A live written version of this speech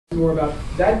more about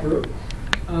that group,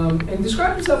 and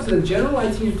describes himself as a general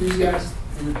IT enthusiast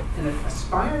and an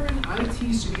aspiring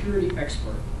IT security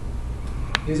expert.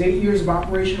 He has 8 years of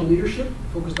operational leadership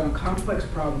focused on complex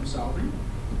problem solving.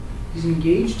 He's an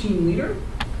engaged team leader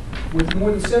with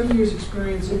more than 7 years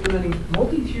experience implementing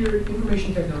multi-tiered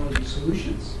information technology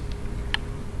solutions,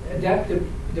 adaptive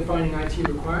defining IT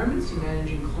requirements, and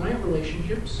managing client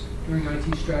relationships during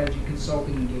IT strategy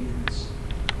consulting engagements.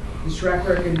 His track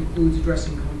record includes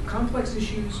addressing complex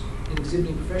issues and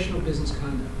exhibiting professional business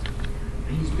conduct.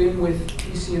 And he's been with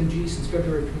PCMG since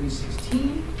February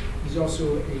 2016. He's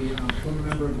also a former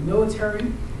member of the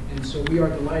military, and so we are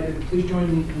delighted. Please join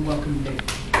me in welcoming Dave.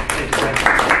 Thank you very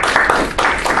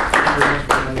much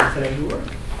for having me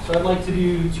today. So I'd like to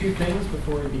do 2 things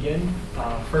before we begin.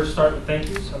 First, start with thank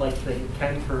yous. I'd like to thank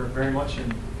Ken for very much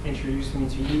in introducing me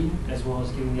to you, as well as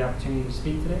giving me the opportunity to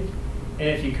speak today. And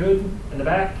if you could, in the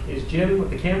back is Jim with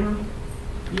the camera.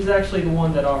 He's actually the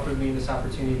one that offered me this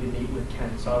opportunity to meet with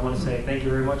Ken. So I want to say thank you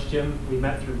very much, Jim. We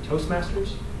met through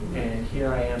Toastmasters, and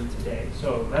here I am today.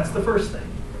 So that's the first thing.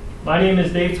 My name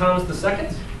is Dave Thomas II,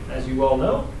 as you all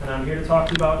know, and I'm here to talk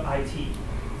to you about IT.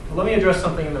 But let me address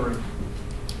something in the room.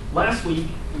 Last week,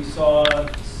 we saw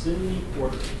Cindy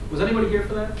Porter. Was anybody here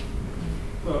for that?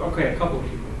 Oh, okay, a couple of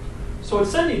people. So what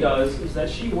Cindy does is that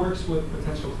she works with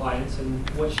potential clients, and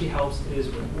what she helps is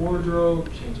with wardrobe,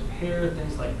 change of hair,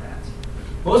 things like that.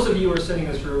 Most of you are sitting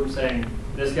in this room saying,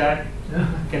 this guy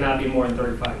cannot be more than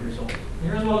 35 years old.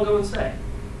 Here's what I'll go and say.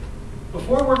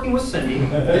 Before working with Cindy,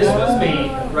 this was me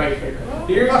right here.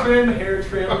 Beard trim, hair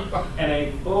trim, and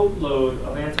a boatload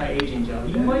of anti-aging gel.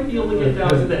 You might be able to get down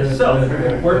to this. So,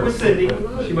 work with Cindy.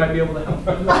 She might be able to help.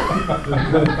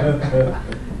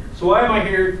 So why am I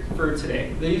here for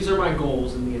today? These are my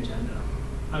goals in the agenda.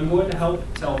 I'm going to help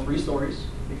tell 3 stories,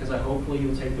 because hopefully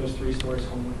you'll take those 3 stories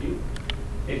home with you.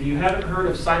 If you haven't heard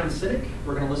of Simon Sinek,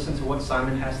 we're going to listen to what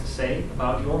Simon has to say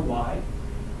about your why.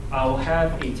 I'll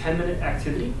have a 10-minute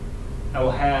activity. I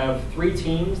will have 3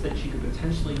 teams that you could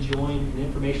potentially join in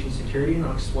information security, and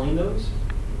I'll explain those.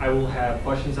 I will have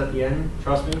questions at the end.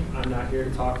 Trust me, I'm not here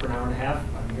to talk for an hour and a half.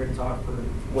 I'm here to talk for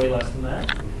way less than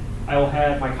that. I will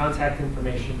have my contact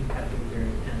information at the very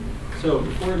end. So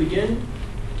before we begin,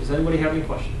 does anybody have any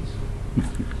questions?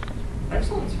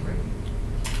 Excellent. Great.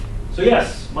 So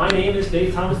yes, my name is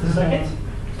Dave Thomas II.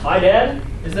 My dad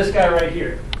is this guy right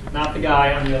here, not the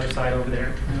guy on the other side over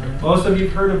there. Most of you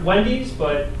have heard of Wendy's,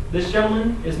 but this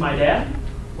gentleman is my dad.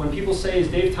 When people say, is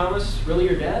Dave Thomas really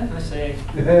your dad? I say,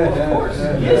 well, of course,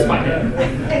 he is my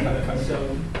dad.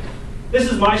 So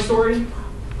this is my story.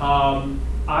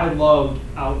 I loved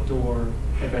outdoor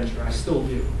adventure. I still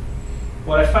do.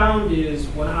 What I found is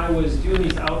when I was doing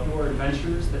these outdoor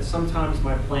adventures that sometimes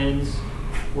my plans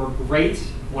were great.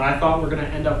 When I thought were going to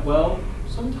end up well,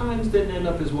 sometimes didn't end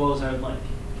up as well as I would like.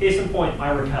 Case in point,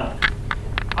 my rappel.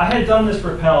 I had done this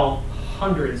rappel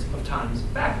hundreds of times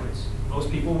backwards. Most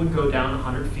people would go down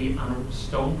 100 feet on a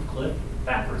stone cliff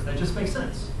backwards. That just makes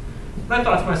sense. But I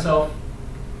thought to myself,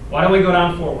 why don't we go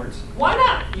down forwards? Why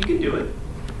not? You can do it.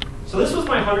 So this was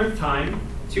my 100th time.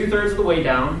 2/3 of the way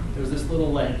down, there's this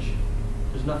little ledge.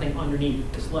 There's nothing underneath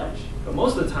this ledge. But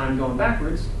most of the time going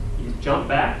backwards, you jump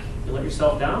back, you let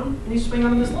yourself down, and you swing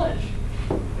on this ledge.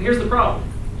 But here's the problem.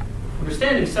 When you're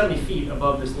standing 70 feet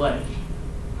above this ledge,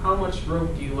 how much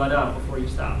rope do you let out before you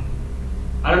stop?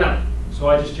 I don't know. So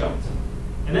I just jumped.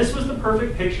 And this was the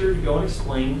perfect picture to go and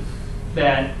explain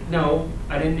that, no,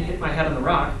 I didn't hit my head on the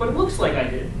rock, but it looks like I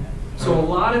did. So a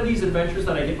lot of these adventures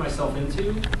that I get myself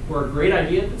into were a great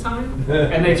idea at the time,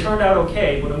 and they turned out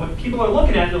okay. But when people are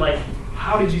looking at it, they're like,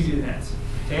 how did you do that?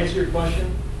 To answer your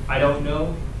question, I don't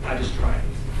know. I just tried.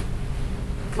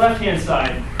 Left-hand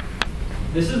side.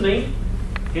 This is me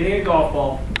hitting a golf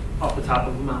ball off the top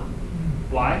of a mountain.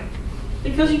 Why?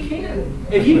 Because you can.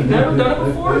 If you've never done it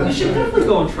before, you should definitely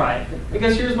go and try it.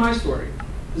 Because here's my story.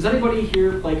 Does anybody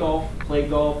here play golf,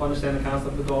 understand the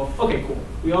concept of golf? Okay, cool.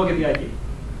 We all get the idea.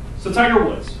 So Tiger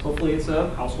Woods, hopefully it's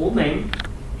a household name,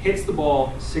 hits the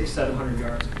ball 600-700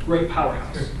 yards. Great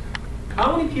powerhouse.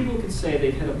 How many people can say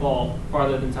they've hit a ball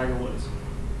farther than Tiger Woods?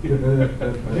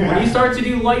 When you start to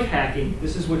do life hacking,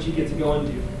 this is what you get to go and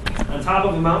do. On top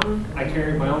of a mountain, I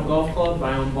carried my own golf club,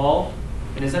 my own ball.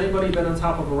 And has anybody been on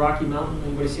top of a rocky mountain?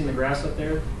 Anybody seen the grass up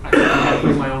there? I had to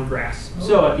bring my own grass.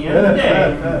 So at the end of the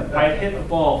day, I hit a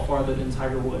ball farther than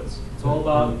Tiger Woods. It's all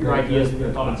about your ideas and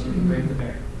your thoughts you can bring to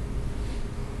bear.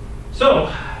 So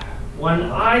when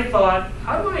I thought,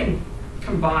 how do I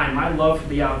combine my love for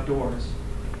the outdoors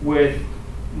with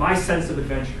my sense of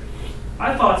adventure?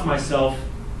 I thought to myself,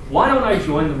 why don't I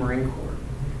join the Marine Corps?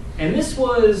 And this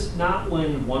was not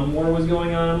when one war was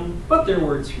going on, but there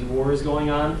were 2 wars going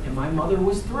on. And my mother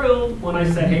was thrilled when I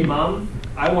said, hey, Mom,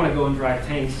 I want to go and drive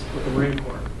tanks with the Marine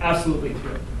Corps. Absolutely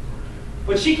thrilled.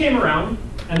 But she came around,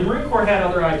 and the Marine Corps had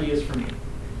other ideas for me.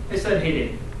 They said, hey,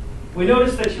 Dave, we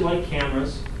noticed that you like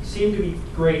cameras. You seem to be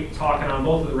great talking on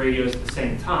both of the radios at the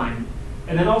same time.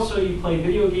 And then also you play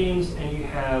video games and you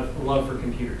have a love for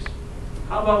computers.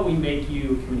 How about we make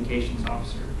you a communications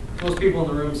officer? Most people in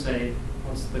the room say,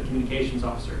 what's the communications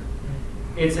officer?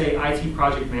 It's a IT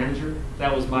project manager.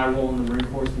 That was my role in the Marine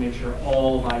Corps, to make sure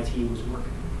all of IT was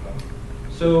working.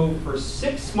 So for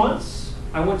 6 months,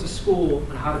 I went to school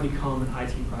on how to become an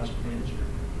IT project manager.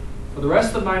 For the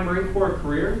rest of my Marine Corps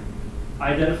career,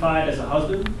 I identified as a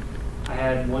husband. I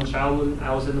had 1 child when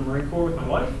I was in the Marine Corps with my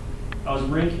wife. I was a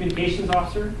Marine Communications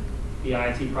Officer, the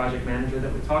IT project manager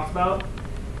that we talked about.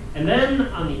 And then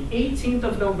on the 18th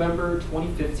of November,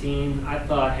 2015, I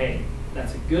thought, hey,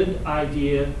 that's a good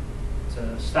idea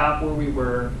to stop where we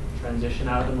were, transition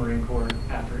out of the Marine Corps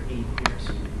after 8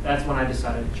 years. That's when I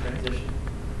decided to transition.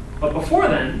 But before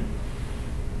then,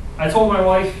 I told my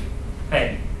wife,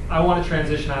 hey, I want to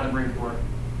transition out of the Marine Corps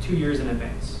 2 years in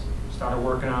advance. Started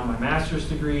working on my master's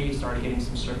degree, started getting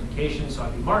some certifications so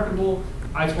I'd be marketable.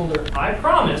 I told her, I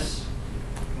promise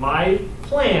my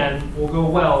plan will go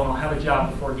well and I'll have a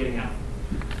job before getting out.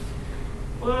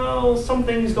 Well, some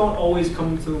things don't always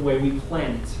come to the way we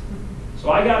plan it.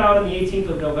 So I got out on the 18th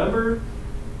of November,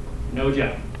 no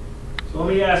job. So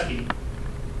let me ask you,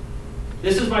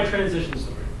 this is my transition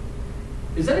story.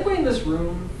 Does anybody in this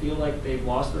room feel like they've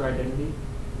lost their identity?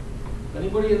 Does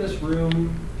anybody in this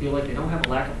room feel like they don't have a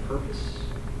lack of purpose?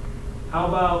 How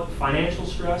about financial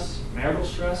stress, marital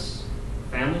stress,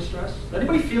 family stress? Is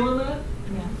anybody feeling that?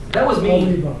 Yes. That was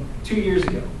me 2 years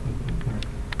ago.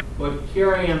 But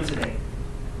here I am today.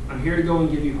 I'm here to go and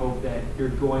give you hope that you're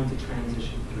going to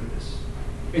transition through this.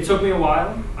 It took me a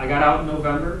while. I got out in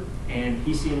November, and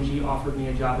PCMG offered me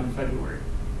a job in February.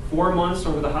 4 months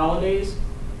over the holidays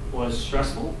was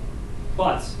stressful,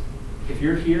 but if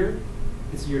you're here,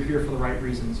 you're here for the right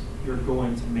reasons. You're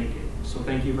going to make it. So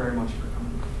thank you very much for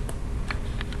coming.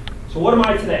 So what am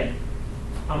I today?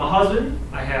 I'm a husband.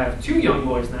 I have 2 young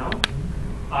boys now.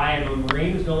 I am a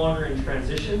Marine who's no longer in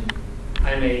transition.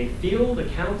 I'm a field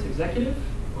account executive.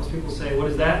 Most people say, what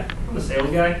is that? I'm a sales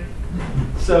guy.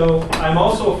 So I'm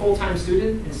also a full-time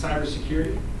student in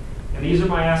cybersecurity. And these are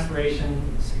my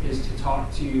aspirations, is to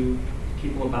talk to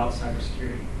people about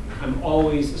cybersecurity. I'm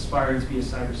always aspiring to be a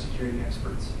cybersecurity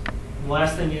expert. And the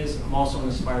last thing is, I'm also an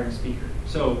aspiring speaker.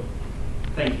 So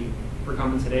thank you for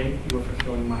coming today. You are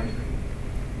fulfilling my dream.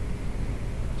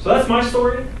 So that's my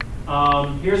story.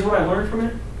 Here's what I learned from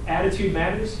it. Attitude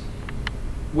matters.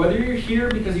 Whether you're here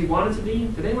because you wanted to be,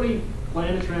 did anybody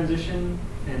plan to transition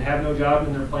and have no job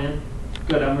in their plan?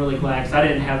 Good, I'm really glad, because I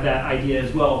didn't have that idea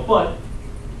as well. But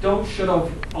don't shut up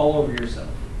all over yourself.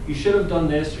 You should have done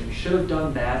this or you should have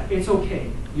done that. It's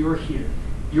okay. You're here.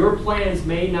 Your plans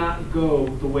may not go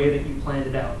the way that you planned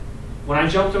it out. When I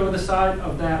jumped over the side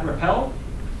of that rappel,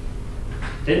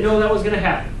 didn't know that was going to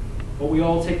happen. But we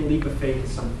all take a leap of faith at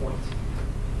some point.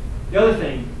 The other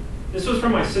thing, this was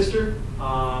from my sister.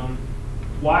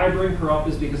 Why I bring her up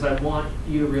is because I want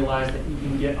you to realize that you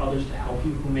can get others to help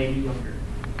you who may be younger.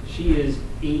 She is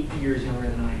 8 years younger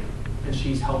than I am, and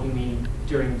she's helping me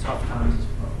during the tough times as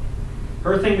well.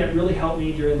 Her thing that really helped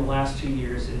me during the last 2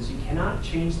 years is you cannot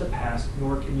change the past,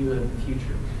 nor can you live in the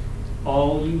future.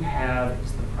 All you have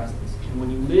is the present. And when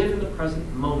you live in the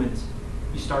present moment,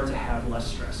 you start to have less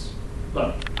stress.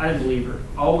 Look, I didn't believe her.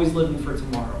 Always living for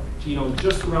tomorrow.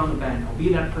 Just around the bend. I'll be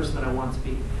that person that I want to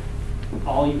be.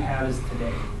 All you have is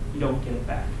today. You don't get it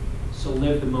back. So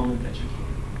live the moment that you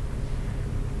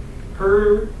can.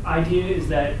 Her idea is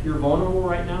that you're vulnerable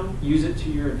right now. Use it to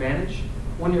your advantage.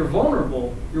 When you're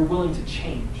vulnerable, you're willing to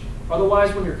change.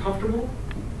 Otherwise, when you're comfortable,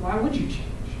 why would you change?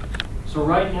 So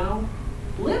right now,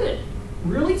 live it.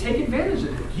 Really take advantage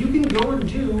of it. You can go and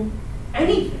do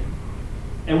anything.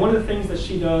 And one of the things that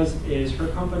she does is her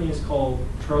company is called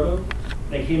Troto.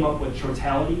 They came up with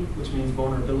Trotality, which means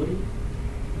vulnerability.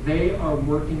 They are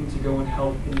working to go and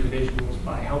help individuals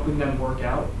by helping them work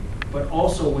out. But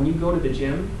also, when you go to the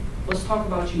gym, let's talk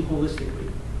about you holistically.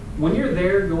 When you're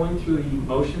there going through the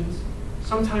emotions,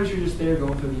 sometimes you're just there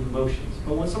going through the emotions.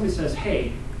 But when somebody says,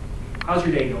 hey, how's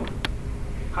your day going?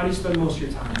 How do you spend most of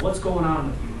your time? What's going on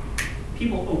with you?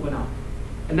 People open up.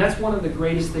 And that's one of the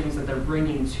greatest things that they're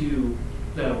bringing to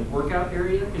the workout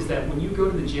area, is that when you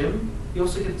go to the gym, you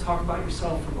also get to talk about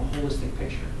yourself from a holistic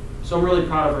picture. So I'm really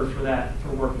proud of her for that,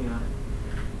 for working on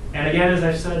it. And again, as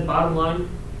I've said, bottom line,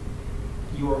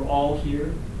 you are all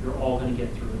here. You're all going to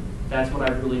get through it. That's what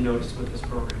I've really noticed with this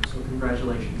program, so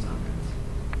congratulations on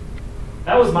that.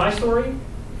 That was my story.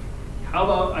 How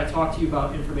about I talk to you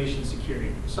about information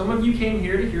security? Some of you came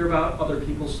here to hear about other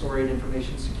people's story in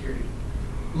information security.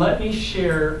 Let me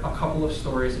share a couple of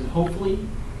stories, and hopefully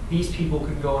these people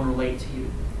can go and relate to you.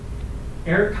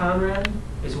 Eric Conrad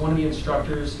is one of the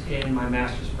instructors in my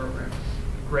master's program.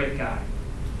 Great guy.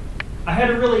 I had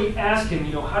to really ask him,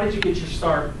 how did you get your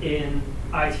start in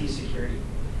IT security?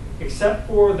 Except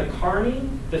for the Carney,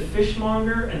 the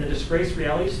fishmonger, and the disgraced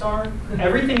reality star,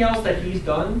 everything else that he's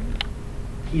done,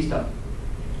 he's done.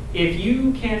 If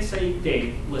you can't say,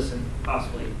 Dave, listen,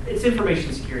 possibly, it's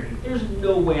information security. There's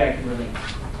no way I can relate.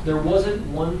 There wasn't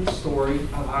one story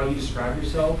of how you describe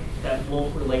yourself that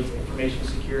won't relate to information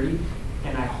security,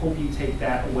 and I hope you take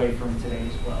that away from today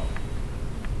as well.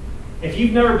 If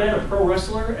you've never been a pro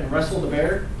wrestler and wrestled a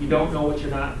bear, you don't know what you're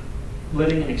not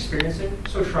living and experiencing,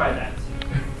 so try that.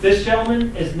 This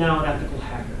gentleman is now an ethical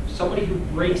hacker, somebody who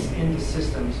breaks into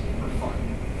systems for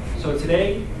fun. So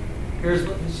today, here's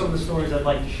some of the stories I'd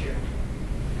like to share.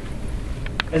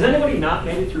 Has anybody not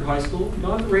made it through high school? You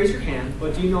don't have to raise your hand,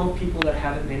 but do you know people that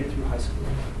haven't made it through high school?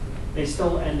 They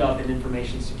still end up in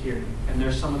information security, and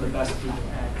they're some of the best people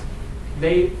at it.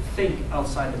 They think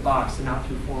outside the box and not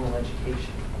through formal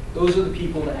education. Those are the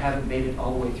people that haven't made it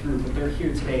all the way through, but they're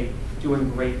here today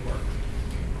doing great work.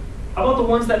 How about the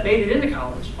ones that made it into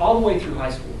college, all the way through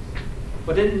high school,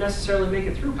 but didn't necessarily make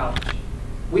it through college?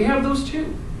 We have those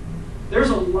too. There's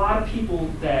a lot of people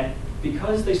that,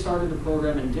 because they started the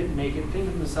program and didn't make it, think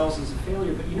of themselves as a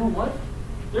failure, but you know what?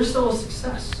 They're still a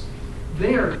success.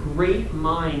 They are great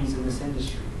minds in this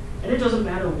industry. And it doesn't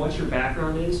matter what your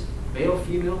background is, male,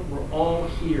 female, we're all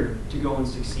here to go and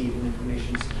succeed in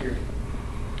information security.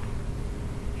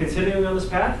 Continuing on this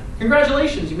path,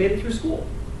 congratulations, you made it through school.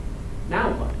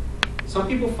 Now what? Some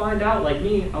people find out, like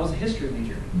me, I was a history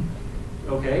major.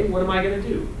 Okay, what am I going to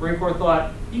do? Marine Corps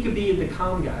thought, you could be the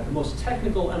comm guy, the most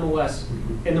technical MOS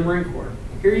in the Marine Corps.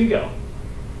 Here you go.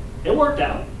 It worked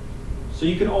out. So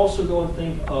you can also go and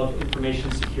think of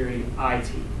information security,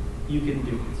 IT. You can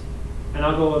do it. And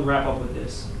I'll go and wrap up with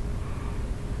this.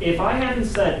 If I haven't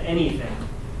said anything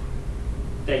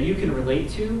that you can relate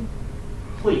to,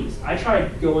 please. I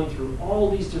tried going through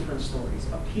all these different stories.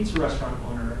 A pizza restaurant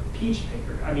owner, a peach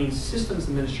picker, systems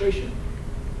administration.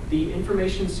 The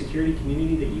information security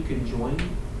community that you can join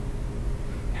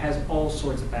has all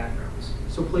sorts of backgrounds.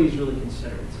 So please really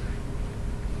consider it.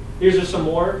 Here's just some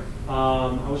more.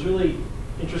 I was really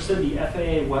interested in the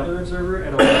FAA weather observer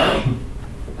at Ohio.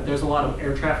 There's a lot of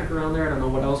air traffic around there. I don't know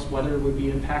what else weather would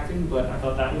be impacting, but I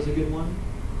thought that was a good one.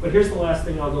 But here's the last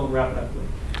thing I'll go and wrap it up with.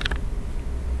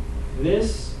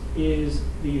 This is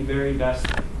the very best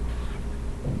thing.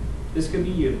 This could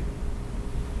be you.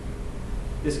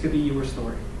 This could be your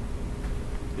story.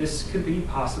 This could be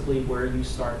possibly where you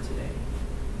start today.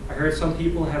 I heard some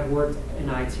people have worked in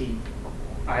IT.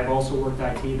 I've also worked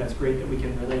IT. That's great that we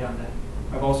can relate on that.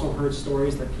 I've also heard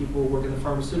stories that people work in the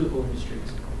pharmaceutical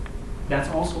industries. That's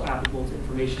also applicable to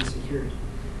information security.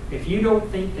 If you don't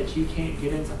think that you can't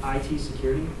get into IT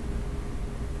security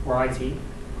or IT,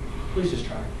 please just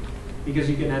try. Because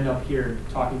you can end up here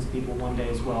talking to people one day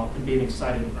as well and being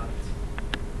excited about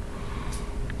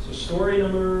it. So story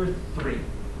number 3.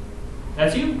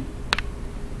 That's you.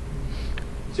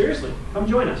 Seriously, come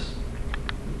join us.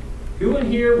 Who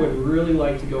in here would really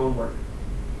like to go and work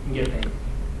and get paid?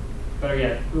 Better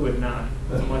yet, who would not?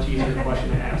 That's a much easier question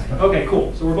to ask. Okay,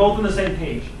 cool. So we're both on the same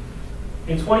page.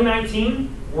 In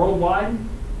 2019, worldwide,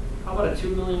 how about a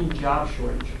 2 million job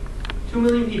shortage? 2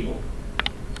 million people.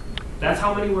 That's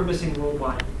how many we're missing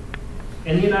worldwide.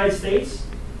 In the United States,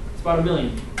 it's about 1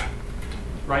 million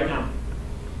right now.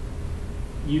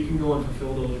 You can go and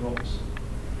fulfill those roles.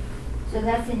 So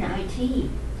that's in IT?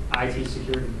 IT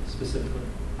security, specifically.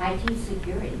 IT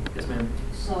security? Yes, ma'am.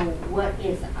 So what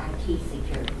is IT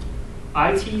security?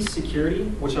 IT security,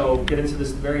 which I'll get into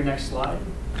this very next slide,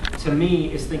 to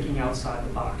me is thinking outside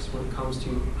the box when it comes to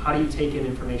how do you take in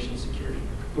information security.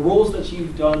 The roles that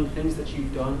you've done, things that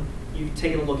you've done, you've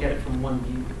taken a look at it from one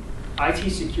view.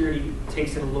 IT security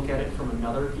takes a look at it from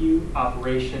another view,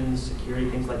 operations, security,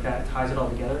 things like that, ties it all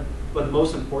together. But the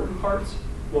most important parts,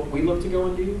 what we look to go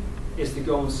and do, is to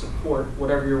go and support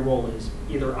whatever your role is,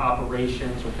 either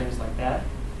operations or things like that,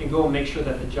 and go and make sure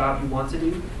that the job you want to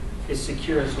do is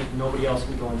secure so nobody else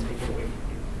can go and take it away from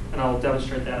you. And I'll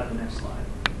demonstrate that on the next slide.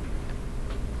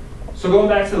 So going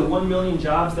back to the 1 million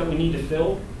jobs that we need to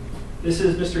fill, this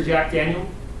is Mr. Jack Daniel.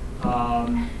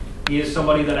 He is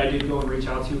somebody that I did go and reach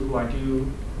out to, who I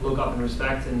do look up and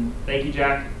respect. And thank you,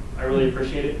 Jack. I really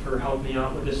appreciate it for helping me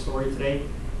out with this story today.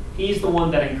 He's the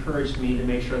one that encouraged me to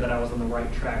make sure that I was on the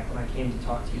right track when I came to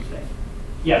talk to you today.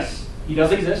 Yes, he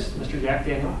does exist, Mr. Jack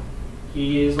Daniel.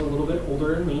 He is a little bit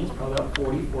older than me, he's probably about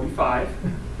 40, 45.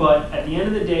 But at the end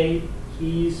of the day,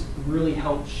 he's really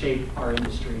helped shape our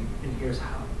industry, and here's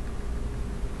how.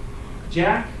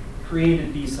 Jack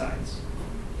created B-Sides.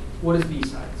 What is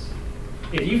B-Sides?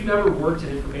 If you've never worked in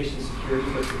information security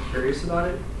but you're curious about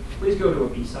it, please go to a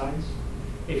B-Sides.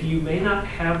 If you may not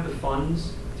have the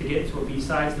funds to get into a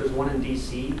B-Sides, there's one in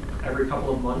DC every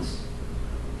couple of months.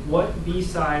 What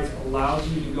B-Sides allows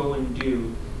you to go and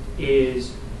do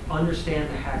is understand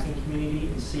the hacking community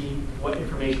and see what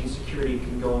information security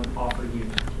can go and offer you.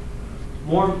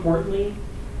 More importantly,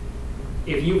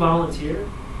 if you volunteer,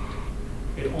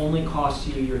 it only costs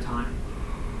you your time.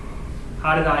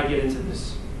 How did I get into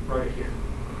this right here?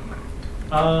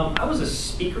 I was a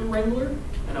speaker wrangler.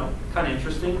 I know, kind of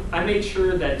interesting. I made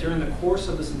sure that during the course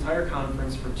of this entire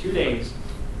conference for 2 days,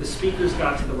 the speakers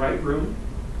got to the right room,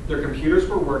 their computers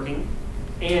were working,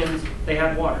 and they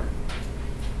had water.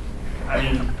 I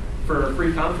mean, for a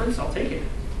free conference, I'll take it.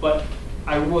 But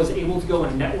I was able to go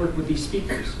and network with these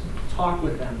speakers, talk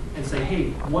with them, and say,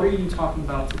 hey, what are you talking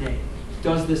about today?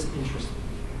 Does this interest me?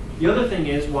 The other thing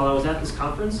is, while I was at this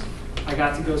conference, I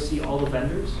got to go see all the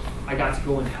vendors. I got to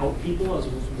go and help people as I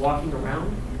was walking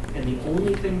around. And the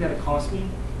only thing that it cost me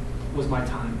was my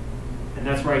time. And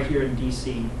that's right here in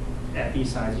DC at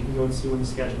B-Sides. You can go and see when the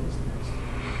schedule is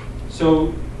next.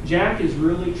 So Jack is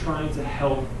really trying to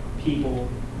help people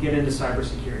get into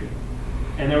cybersecurity.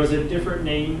 And there was a different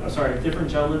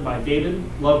gentleman by David,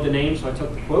 loved the name, so I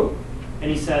took the quote. And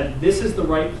he said, this is the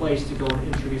right place to go and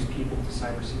introduce people to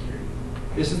cybersecurity.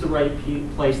 This is the right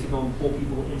place to go and pull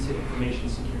people into information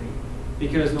security.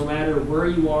 Because no matter where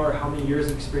you are, how many years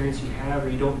of experience you have, or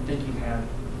you don't think you have,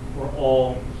 we're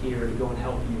all here to go and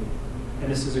help you.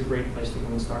 And this is a great place to go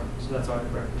and start. So that's what I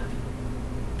would recommend.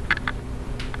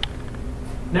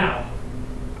 Now,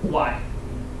 why?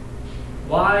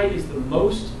 Why is the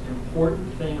most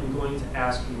important thing I'm going to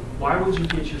ask you? Why would you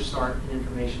get your start in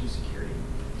information security?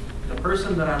 The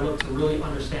person that I look to really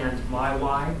understand my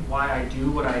why I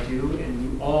do what I do, and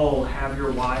you all have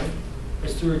your why,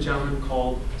 is through a gentleman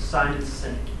called Simon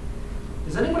Sinek.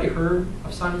 Has anybody heard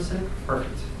of Simon Sinek?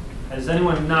 Perfect. Has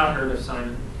anyone not heard of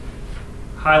Simon?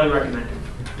 Highly recommend it.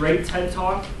 Great TED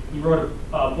Talk. He wrote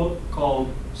a book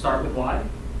called Start With Why.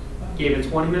 Gave a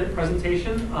 20-minute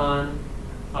presentation on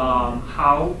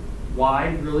how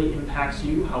why really impacts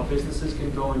you, how businesses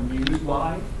can go and use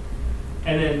why.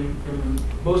 And then,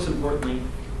 most importantly,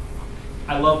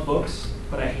 I love books,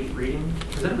 but I hate reading.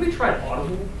 Has anybody tried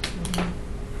Audible?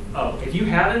 Oh, if you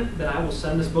haven't, then I will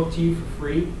send this book to you for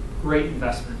free. Great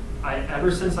investment. Ever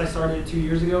since I started it 2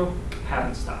 years ago,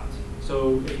 haven't stopped.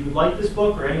 So if you would like this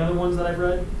book or any other ones that I've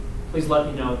read, please let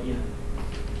me know at the end.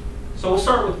 So we'll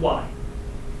start with why.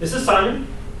 This is Simon.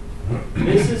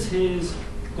 This is his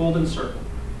golden circle.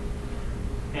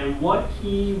 And what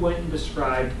he went and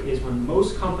described is when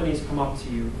most companies come up to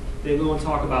you, they go and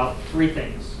talk about 3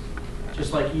 things,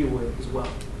 just like you would as well.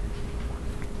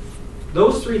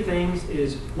 Those 3 things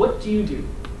is, what do you do?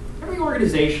 Every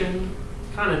organization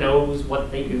kind of knows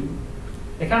what they do.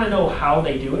 They kind of know how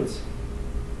they do it.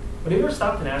 But have you ever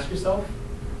stopped and asked yourself,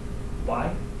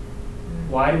 why?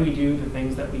 Why do we do the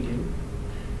things that we do?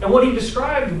 And what he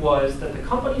described was that the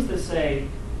companies that say,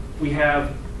 we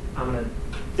have, I'm going to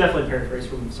definitely paraphrase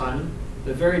from Simon,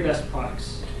 the very best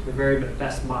products, the very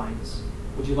best minds.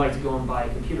 Would you like to go and buy a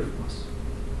computer from us?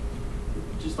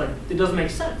 Just like, it doesn't make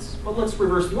sense. But let's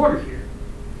reverse the order here.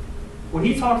 When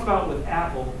he talks about with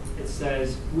Apple, it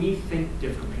says, we think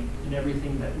differently in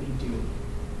everything that we do.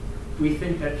 We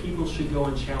think that people should go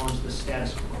and challenge the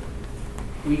status quo.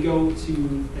 We go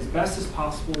to, as best as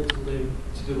possible, to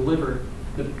deliver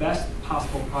the best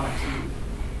possible product to you.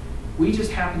 We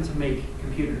just happen to make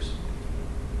computers.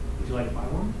 Would you like to buy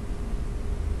one?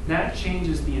 That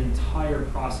changes the entire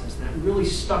process. And that really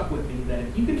stuck with me, that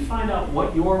if you can find out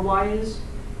what your why is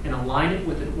and align it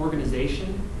with an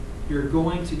organization, you're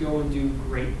going to go and do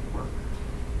great work.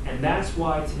 And that's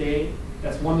why today,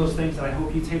 that's one of those things that I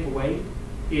hope you take away,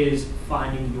 is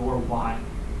finding your why.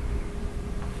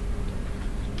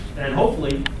 And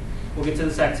hopefully, we'll get to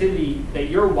this activity that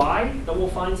your why that we'll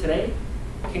find today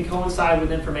can coincide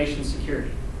with information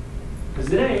security. Because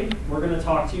today, we're going to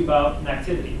talk to you about an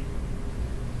activity.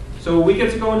 So we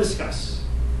get to go and discuss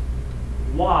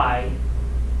why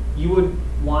you would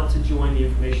want to join the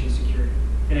information security.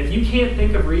 And if you can't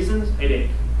think of reasons, hey Dave,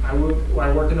 I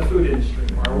work in the food industry,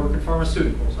 or I work in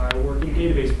pharmaceuticals, or I work in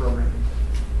database programming.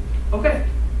 Okay,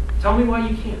 tell me why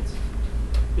you can't.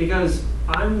 Because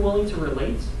I'm willing to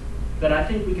relate that I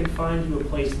think we can find you a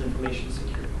place in information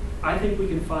security. I think we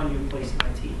can find you a place in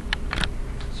IT.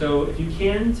 So if you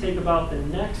can, take about the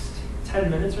next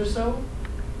 10 minutes or so,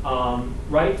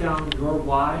 write down your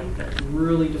why that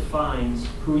really defines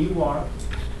who you are,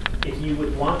 if you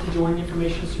would want to join the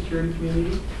information security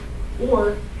community,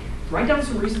 or write down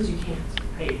some reasons you can't.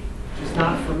 Hey, just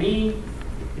not for me,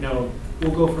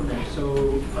 we'll go from there.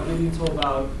 So I'll give you until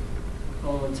about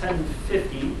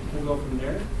 10:50, we'll go from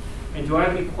there. And do I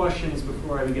have any questions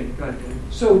before I begin? Go ahead, Dan.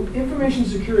 So information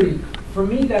security, for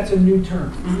me, that's a new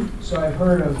term. So I've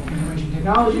heard of information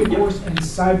technology, of course, and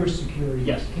cybersecurity.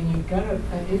 Yes. Can you kind of,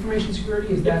 information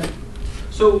security, is that?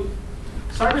 So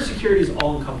cybersecurity is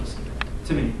all-encompassing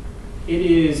to me. It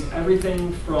is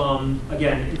everything from,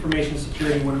 again, information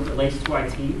security when it relates to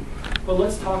IT, but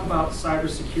let's talk about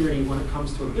cybersecurity when it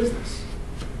comes to a business.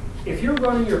 If you're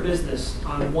running your business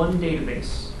on one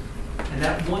database, and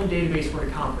that one database were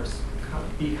to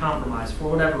be compromised for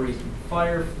whatever reason,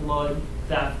 fire, flood,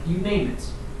 theft, you name it,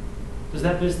 does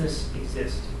that business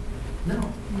exist?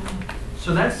 No.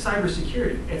 So that's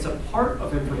cybersecurity. It's a part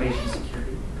of information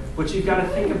security, but you've got to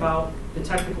think about the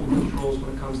technical controls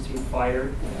when it comes to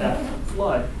fire, theft,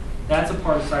 flood. That's a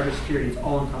part of cybersecurity. It's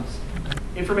all-encompassing.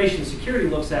 Information security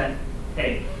looks at,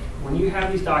 hey, when you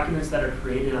have these documents that are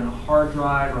created on a hard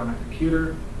drive or on a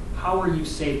computer, how are you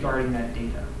safeguarding that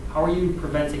data? How are you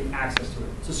preventing access to it?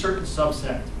 It's a certain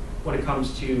subset when it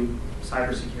comes to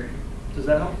cybersecurity. Does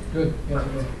that help? Good, yes,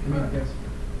 yes.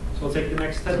 So we'll take the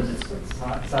next 10 minutes.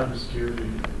 Cybersecurity,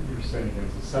 you're saying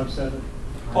is a subset?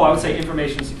 Oh, I would say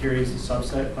information security is a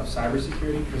subset of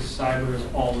cybersecurity because cyber is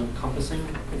all-encompassing.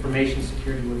 Information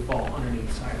security would fall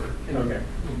underneath cyber. Okay.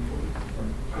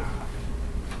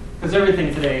 Because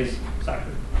everything today is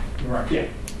cyber. Right. Yeah.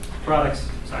 Products,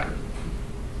 cyber.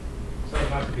 So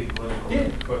not to be political, Yeah.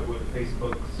 but with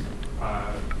Facebook's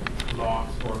laws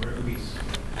or at least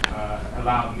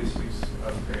allow misuse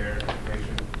of their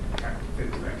information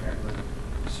fits that category?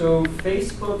 So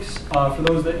Facebook's, for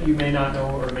those that you may not know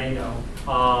or may know,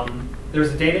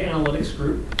 there's a data analytics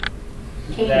group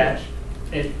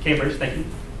Cambridge, thank you,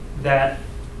 that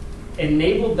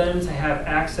enabled them to have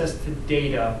access to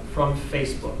data from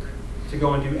Facebook to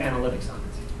go and do analytics on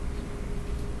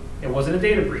it. It wasn't a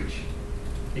data breach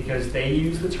because they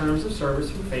used the terms of service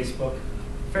from Facebook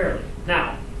fairly.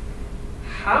 Now,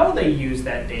 how they used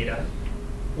that data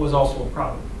was also a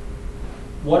problem.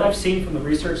 What I've seen from the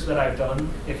research that I've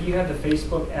done, if you had the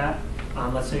Facebook app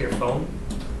on, let's say, your phone,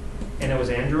 and it was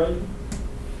Android,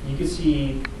 you could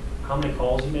see how many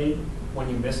calls you made, when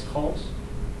you missed calls,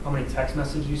 how many text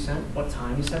messages you sent, what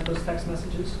time you sent those text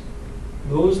messages.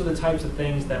 Those are the types of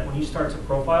things that when you start to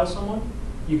profile someone,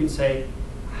 you can say,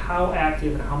 how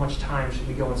active and how much time should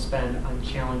we go and spend on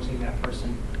challenging that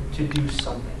person to do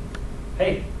something?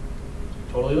 Hey,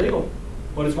 totally legal.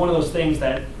 But it's one of those things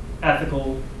that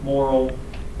ethical, moral,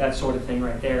 that sort of thing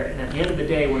right there. And at the end of the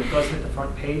day, when it does hit the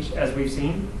front page, as we've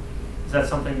seen, is that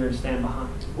something you're to stand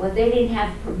behind? Well, they didn't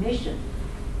have permission.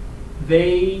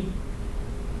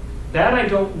 That I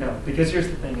don't know, because here's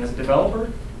the thing, as a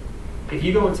developer, if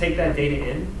you go and take that data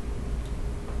in,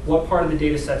 what part of the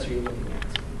data sets are you looking at?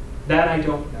 That I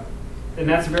don't know. And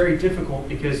that's very difficult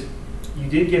because you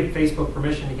did give Facebook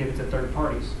permission to give it to third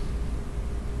parties.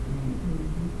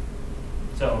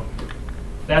 So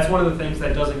that's one of the things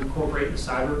that doesn't incorporate in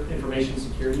cyber information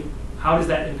security. How does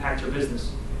that impact your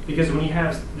business? Because when you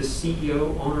have the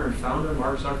CEO, owner, and founder,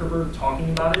 Mark Zuckerberg, talking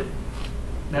about it,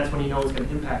 that's when you know it's going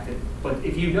to impact it. But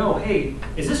if you know, hey,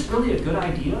 is this really a good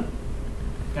idea?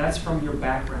 That's from your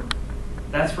background.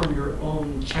 That's from your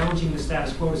own challenging the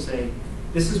status quo to say,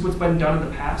 this is what's been done in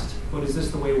the past, but is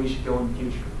this the way we should go in the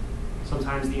future?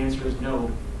 Sometimes the answer is no,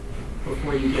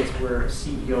 before you get to where a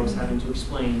CEO is having to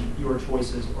explain your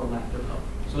choices or lack thereof.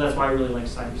 So that's why I really like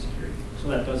cybersecurity. So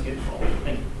that does get involved.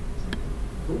 Thank you.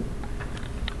 Cool.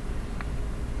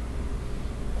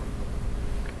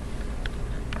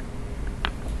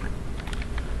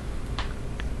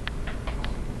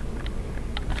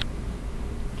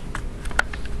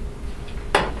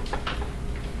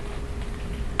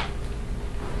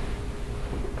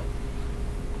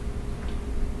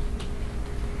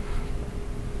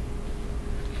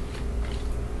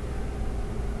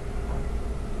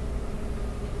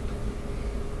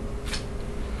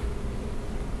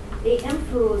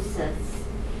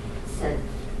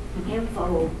 The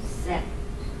InfoSec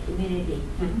community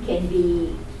can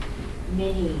be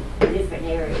many different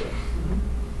areas,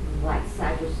 like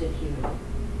cybersecurity,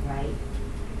 right?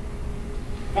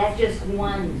 That's just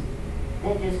one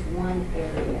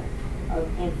area of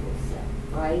InfoSec,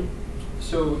 right?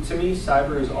 So to me,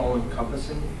 cyber is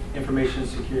all-encompassing. Information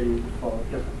security would fall.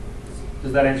 Yep.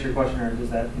 Does that answer your question, or does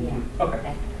that? Yeah.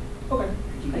 Okay. Okay.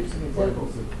 Can you give some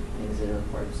examples of things that are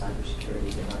part of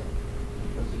cybersecurity that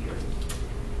aren't security?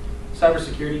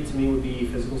 Cybersecurity to me would be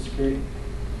physical security.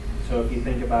 So if you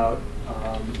think about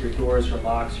your doors, your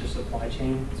locks, your supply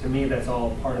chain, to me that's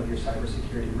all part of your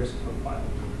cybersecurity risk profile.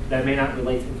 That may not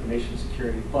relate to information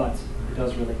security, but it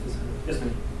does relate to cyber. Yes,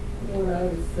 ma'am. What I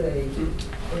would say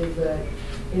is that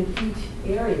in each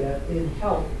area in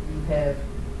health, you have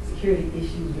security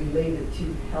issues related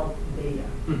to health data.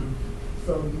 Mm-hmm.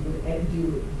 So you would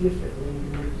do it differently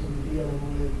when you're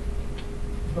dealing with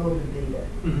voter data.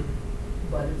 Mm-hmm.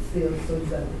 But it's still, so you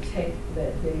got to protect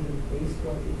that data based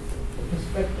on its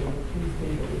perspective of whose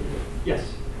data it is.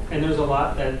 Yes, and there's a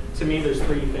lot that, to me, there's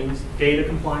three things: data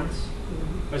compliance,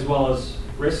 as well as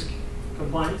risk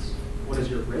compliance. What is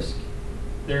your risk?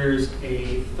 There's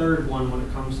a third one when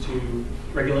it comes to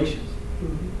regulations.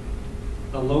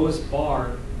 The lowest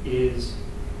bar is,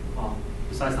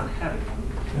 besides not having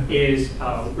one, is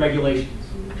regulations.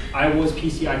 I was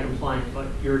PCI compliant, but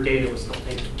your data was still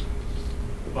taken.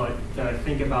 But did I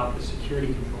think about the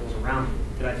security controls around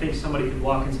it? Did I think somebody could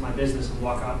walk into my business and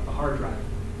walk out a hard drive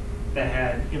that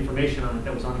had information on it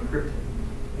that was unencrypted?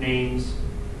 Names,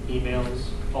 emails,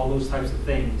 all those types of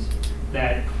things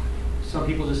that some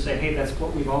people just say, hey, that's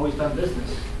what we've always done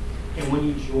business. And when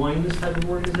you join this type of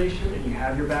organization and you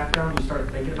have your background, you start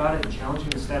thinking about it and challenging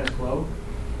the status quo,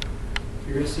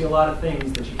 you're going to see a lot of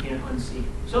things that you can't unsee.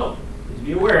 So, please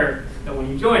be aware that when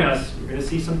you join us, you're going to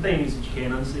see some things that you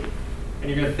can't unsee. And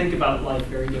you're going to think about life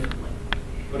very differently.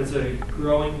 But it's a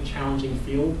growing, challenging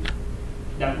field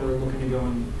that we're looking to go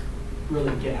and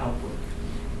really get help with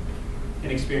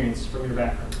and experience from your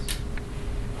backgrounds.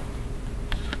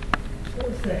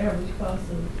 What's the average cost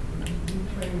of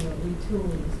retraining or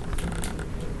retooling specifically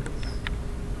for this?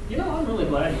 You know, I'm really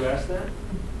glad you asked that.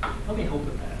 Let me help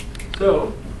with that.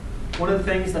 So, one of the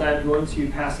things that I'm going to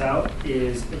pass out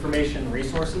is information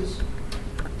resources.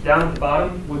 Down at the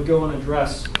bottom would go and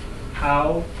address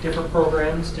how different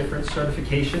programs, different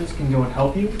certifications can go and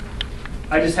help you.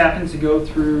 I just happened to go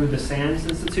through the SANS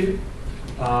Institute.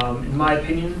 In my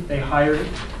opinion, they hired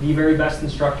the very best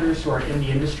instructors who are in the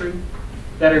industry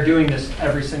that are doing this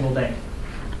every single day.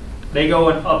 They go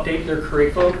and update their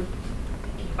curriculum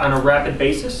on a rapid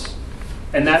basis,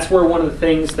 and that's where one of the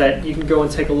things that you can go and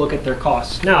take a look at their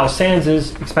costs. Now, SANS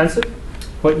is expensive,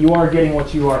 but you are getting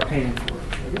what you are paying for.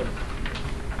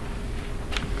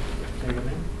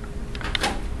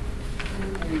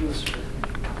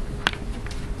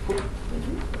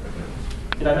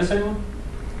 Did I miss anyone?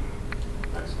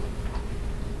 Excellent.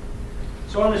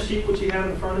 So on the sheet, what you have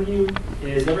in front of you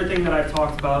is everything that I've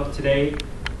talked about today,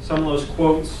 some of those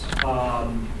quotes,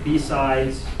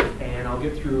 B-sides, and I'll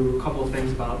get through a couple of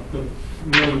things about the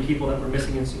million people that were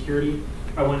missing in security.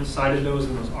 I went and cited those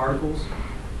in those articles.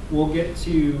 We'll get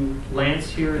to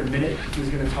Lance here in a minute. He's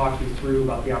going to talk you through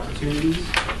about the opportunities.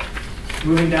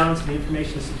 Moving down to the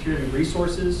information security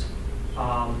resources,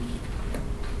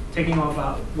 taking on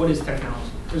about what is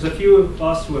technology. There's a few of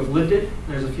us who have lived it, and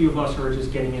there's a few of us who are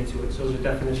just getting into it. So there's a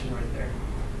definition right there.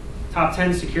 Top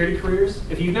 10 security careers.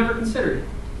 If you've never considered it,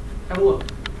 have a look.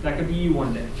 That could be you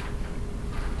one day.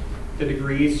 The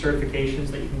degrees, certifications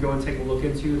that you can go and take a look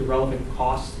into, the relevant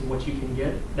costs and what you can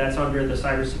get. That's under the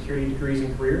cybersecurity degrees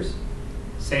and careers.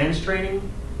 SANS training.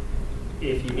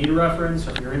 If you need a reference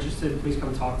or if you're interested, please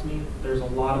come talk to me. There's a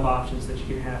lot of options that you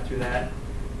can have through that.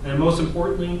 And most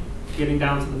importantly, getting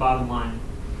down to the bottom line.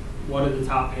 What are the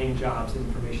top paying jobs in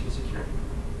information security?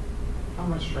 How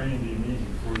much training do you need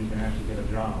before you can actually get a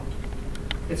job?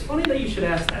 It's funny that you should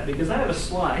ask that because I have a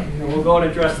slide and we'll go and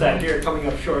address that here coming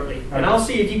up shortly. And I'll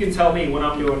see if you can tell me what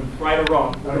I'm doing right or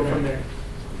wrong. We'll go from there.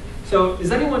 So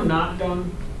is anyone not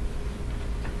done?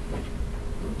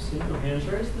 Oops, no hands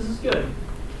raised. This is good.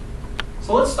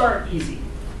 So let's start easy.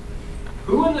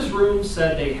 Who in this room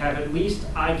said they have at least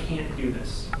I can't do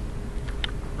this?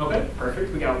 Okay,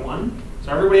 perfect. We got one.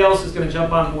 So everybody else is going to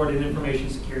jump on board in information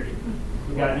security.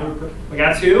 We got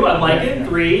two. I like it.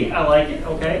 Three. I like it.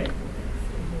 Okay.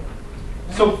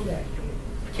 So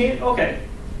can't. Okay.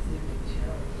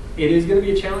 It is going to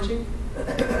be a challenging.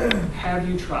 Have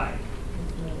you tried?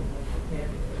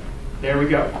 There we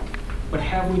go. But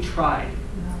have we tried?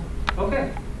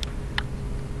 Okay.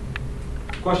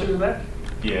 Question in the back?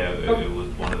 Yeah, it was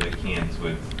one of the cans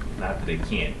with, not that they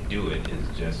can't do it,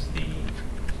 it's just the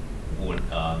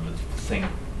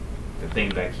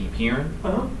things I keep hearing,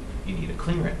 you need a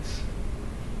clearance.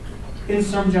 In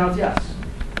some jobs, yes.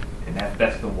 And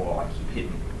that's the wall I keep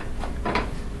hitting.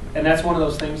 And that's one of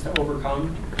those things to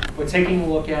overcome. But taking a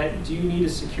look at, do you need a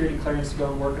security clearance to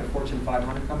go and work at a Fortune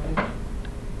 500 company?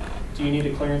 Do you need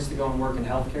a clearance to go and work in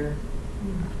healthcare?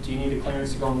 Do you need a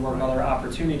clearance to go and work other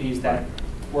opportunities that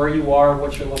where you are,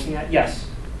 what you're looking at? Yes,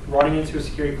 running into a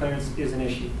security clearance is an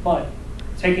issue, but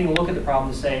taking a look at the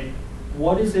problem to say,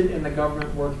 what is it in the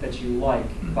government work that you like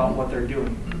about what they're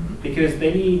doing? Because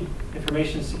they need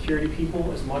information security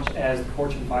people as much as the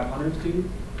Fortune 500s do,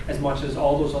 as much as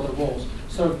all those other roles.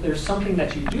 So if there's something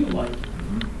that you do like,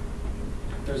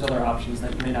 there's other options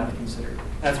that you may not have considered.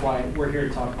 That's why we're here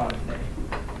to talk about it today.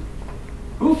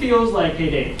 Who feels like, hey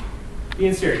Dave,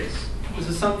 being serious, this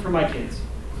is something for my kids,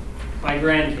 my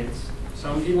grandkids,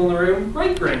 some people in the room,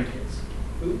 great-grandkids.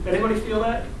 Anybody feel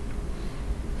that?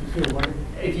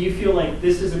 If you feel like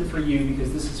this isn't for you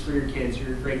because this is for your kids or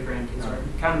your great-grandkids, right?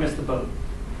 You kind of missed the boat.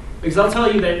 Because I'll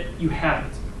tell you that you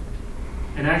haven't.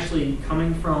 And actually,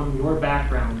 coming from your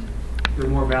background, you're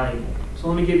more valuable. So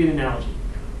let me give you an analogy.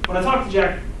 When I talked to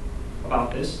Jack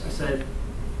about this, I said,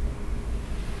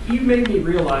 he made me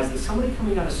realize that somebody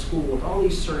coming out of school with all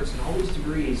these certs and all these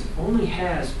degrees only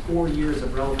has 4 years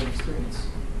of relevant experience.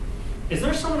 Is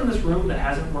there someone in this room that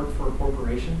hasn't worked for a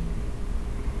corporation?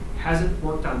 Hasn't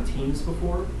worked on teams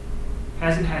before?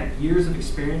 Hasn't had years of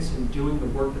experience in doing the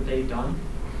work that they've done?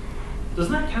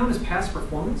 Doesn't that count as past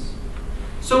performance?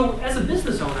 So as a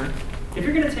business owner, if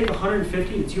you're going to take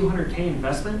 150 to 200K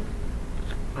investment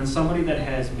on somebody that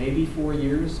has maybe 4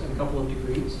 years and a couple of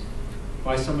degrees,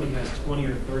 by somebody who has 20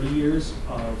 or 30 years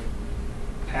of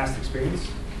past experience,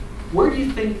 where do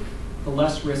you think the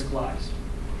less risk lies?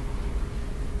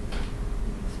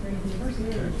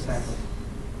 Exactly.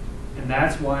 And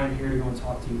that's why I'm here to go and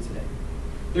talk to you today.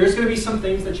 There's going to be some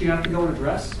things that you have to go and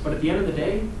address, but at the end of the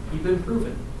day, you've been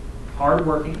proven.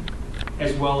 Hardworking,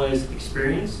 as well as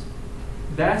experience.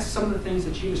 That's some of the things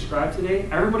that you described today.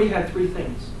 Everybody had 3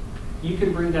 things. You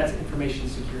can bring that to information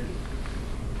security.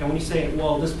 And when you say,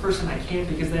 well, this person I can't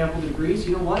because they have all the degrees,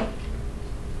 you know what?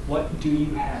 What do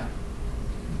you have?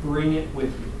 Bring it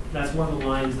with you. That's one of the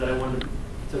lines that I wanted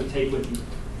to take with you.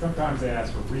 Sometimes they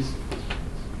ask for recent experience.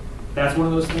 That's one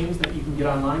of those things that you can get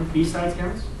online. B-sides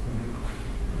counts.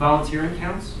 Volunteering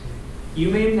counts. You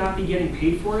may not be getting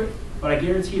paid for it, but I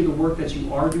guarantee you the work that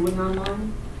you are doing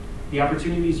online, the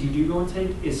opportunities you do go and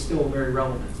take, is still very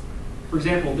relevant. For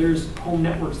example, there's home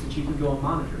networks that you can go and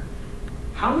monitor.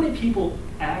 How many people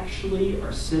actually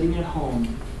are sitting at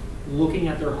home looking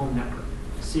at their home network,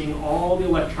 seeing all the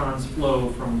electrons flow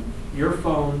from your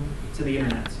phone to the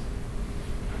internet?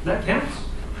 That counts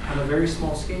on a very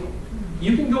small scale.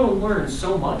 You can go and learn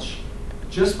so much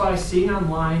just by seeing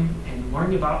online and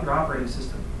learning about your operating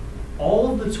system.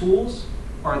 All of the tools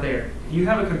are there. If you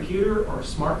have a computer or a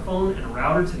smartphone and a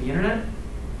router to the internet,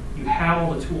 you have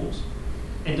all the tools.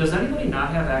 And does anybody not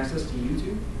have access to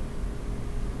YouTube?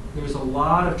 There's a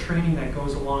lot of training that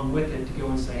goes along with it to go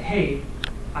and say, hey,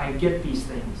 I get these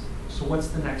things. So what's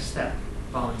the next step?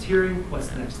 Volunteering, what's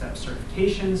the next step?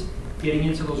 Certifications, getting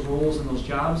into those roles and those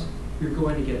jobs, you're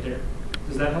going to get there.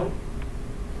 Does that help?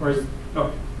 Or is,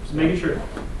 oh, just making sure.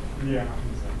 Yeah.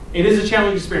 It is a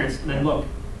challenging experience. And then look,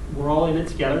 we're all in it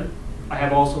together. I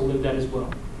have also lived that as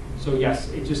well. So yes,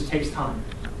 it just takes time.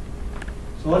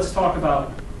 So let's talk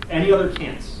about any other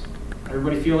can'ts.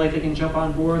 Everybody feel like they can jump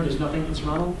on board? There's nothing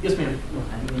insurmountable? Yes, ma'am. Well,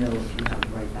 how do you know if you have the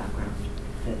right background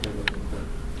that they're looking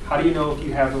for? How do you know if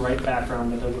you have the right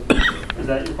background that they're looking for? Is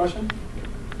that your question?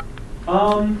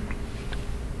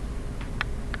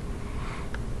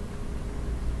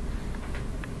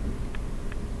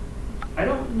 I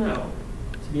don't know,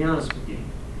 to be honest with you.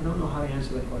 I don't know how to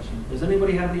answer that question. Does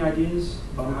anybody have any ideas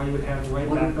about how you would have the right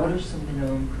background? What are some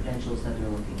minimum credentials that they're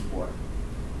looking for?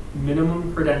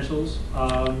 Minimum credentials.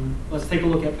 Let's take a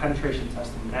look at penetration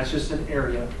testing. That's just an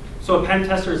area. So a pen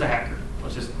tester is a hacker.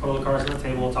 Let's just put all the cards on the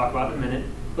table. We'll talk about it in a minute.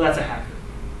 But that's a hacker.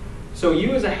 So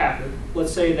you as a hacker,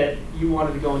 let's say that you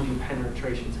wanted to go and do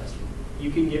penetration testing. You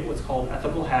can get what's called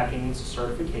ethical hacking. It's a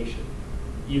certification.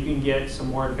 You can get some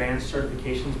more advanced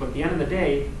certifications. But at the end of the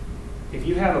day, if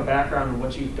you have a background in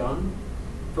what you've done,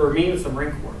 for me, it's the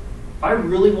Marine Corps. If I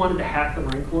really wanted to hack the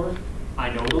Marine Corps, I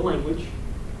know the language.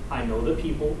 I know the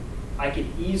people. I could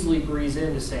easily breeze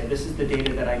in to say, this is the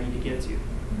data that I need to get to.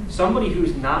 Somebody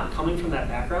who's not coming from that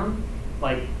background,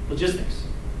 like logistics,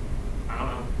 I don't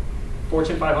know,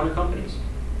 Fortune 500 companies,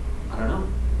 I don't know.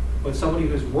 But somebody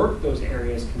who's worked those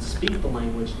areas, can speak the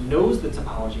language, knows the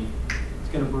topology, is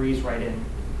going to breeze right in.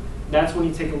 That's when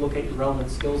you take a look at your relevant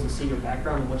skills and see your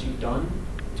background and what you've done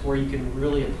to where you can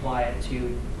really apply it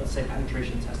to, let's say,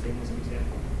 penetration testing as an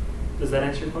example. Does that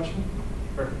answer your question?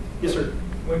 Perfect. Yes, sir.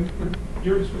 When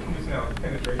you're using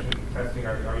penetration testing,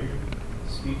 are you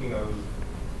speaking of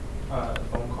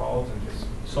phone calls and just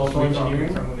Social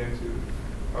engineering? someone into?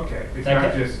 Okay, it's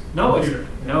not just no, computer.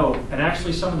 no. And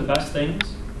actually, some of the best things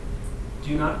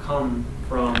do not come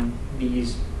from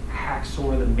these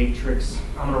hacksaw the matrix,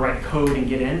 I'm going to write code and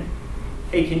get in.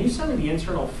 Hey, can you send me the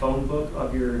internal phone book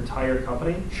of your entire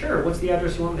company? Sure, what's the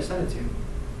address you want me to send it to?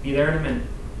 Be there in a minute.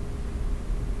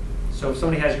 So if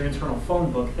somebody has your internal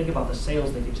phone book, think about the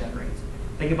sales they could generate.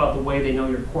 Think about the way they know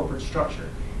your corporate structure.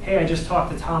 Hey, I just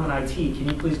talked to Tom in IT. Can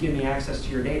you please give me access to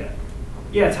your data?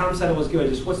 Yeah, Tom said it was good.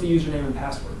 Just what's the username and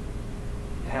password?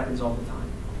 It happens all the time.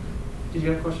 Did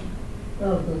you have a question?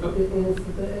 No,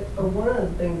 one of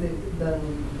the things they've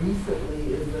done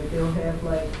recently is that they'll have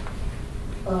like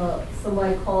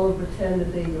somebody call and pretend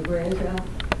that they're your grandchild,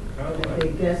 and if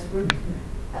they're desperate.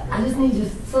 I just need your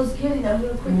Social Security number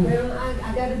real quick, man.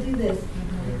 I got to do this.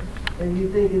 And you're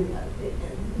thinking,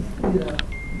 you know,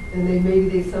 and maybe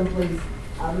they someplace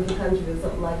out of the country or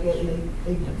something like that, and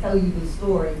they tell you the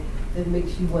story that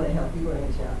makes you want to help your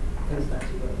grandchild. And it's not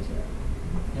your grandchild.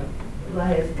 Yep. Well, I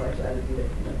had somebody try to do that.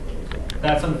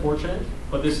 That's unfortunate,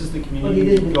 but this is the But community he you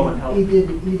didn't. go and help. He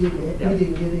didn't get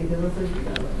it because I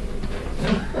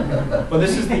said, But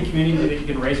this is the community that you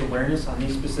can raise awareness on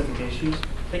these specific issues.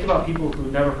 Think about people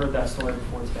who've never heard that story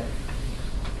before today.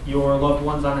 Your loved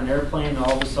one's on an airplane, and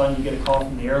all of a sudden you get a call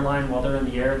from the airline while they're in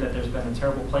the air that there's been a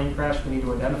terrible plane crash. We need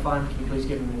to identify them. Can you please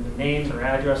give them their names, their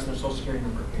address, and their Social Security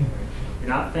number? You're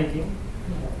not thinking.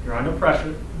 You're under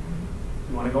pressure.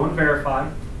 You want to go and verify.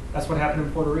 That's what happened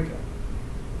in Puerto Rico.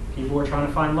 People were trying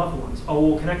to find loved ones. Oh,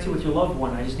 we'll connect you with your loved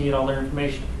one. I just need all their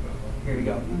information. Here you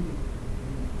go.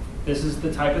 This is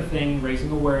the type of thing,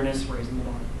 raising awareness, raising the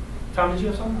bar. Tom, did you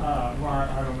have something? Well,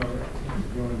 I don't know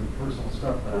if going into personal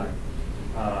stuff, but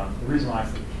the reason why I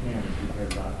said can is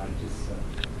because I just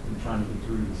been trying to get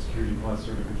through the Security Plus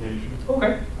certification.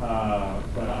 Okay.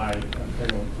 But I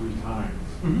failed 3 times.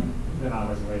 Mm-hmm. Then I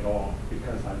was laid off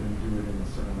because I didn't do it in a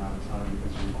certain amount of time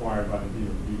because it's required by the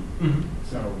DoD. Mm-hmm.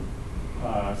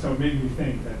 So it made me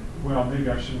think that, well, maybe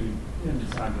I should be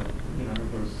inside the,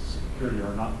 those security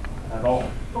or not at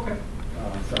all. Okay.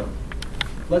 So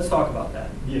Let's talk about that.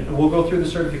 Yeah. And we'll go through the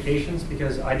certifications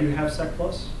because I do have Sec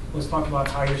Plus. Let's talk about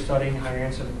how you're studying, how you're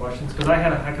answering the questions, because I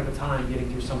had a heck of a time getting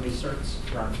through some of these certs.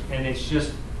 Right. And it's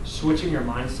just switching your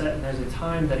mindset, and there's a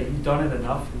time that if you've done it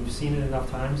enough and you've seen it enough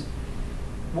times.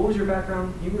 What was your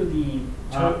background? You were the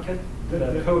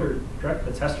coder, correct?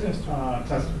 The tester?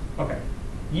 Tester. Okay.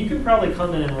 You could probably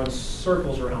come in and run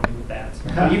circles around me with that.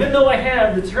 Even though I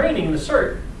have the training and the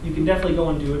cert, you can definitely go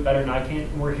and do it better than I can,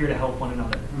 and we're here to help one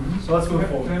another. Mm-hmm. So let's move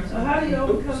forward. So how do you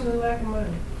overcome the lack of money?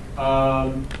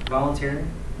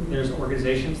 Volunteering. There's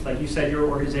organizations, like you said, your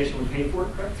organization would pay for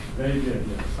it, correct? They did,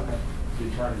 yes. Okay.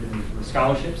 They tried to get me through.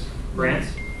 Scholarships,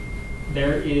 grants.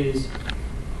 There is,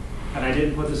 and I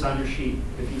didn't put this on your sheet,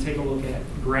 if you take a look at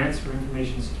grants for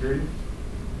information security,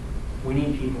 we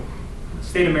need people. The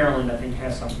state of Maryland, I think,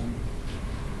 has something.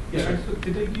 Yes, sir? So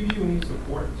did they give you any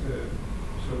support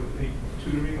so that they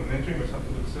tutoring or mentoring or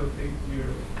something to facilitate your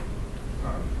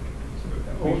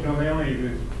Oh, no, they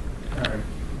only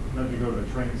let me go to the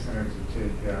training center to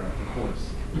take the course.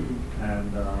 Mm-hmm.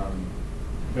 And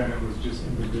then it was just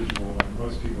individual, and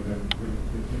most people didn't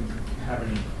have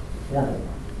any formal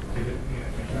one.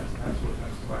 Yeah, that's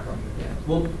what I Yeah.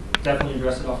 We'll definitely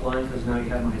address it offline because now you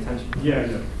have my attention.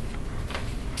 Yeah.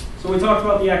 So we talked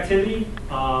about the activity.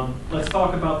 Let's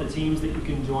talk about the teams that you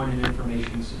can join in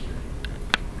information security.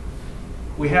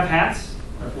 We have hats.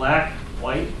 They're black,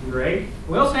 white, and gray.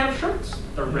 We also have shirts.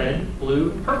 They're red,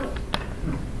 blue, and purple.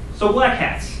 So black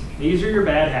hats. These are your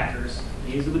bad hackers.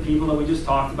 These are the people that we just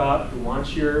talked about who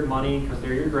want your money because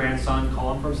they're your grandson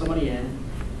calling from somebody in.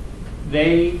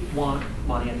 They want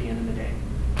money at the end of the day.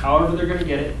 However they're going to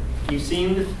get it. You've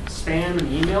seen the spam and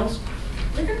emails.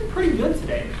 They're getting pretty good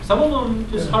today. Some of them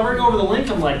just hovering over the link.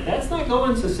 I'm like, that's not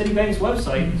going to Citibank's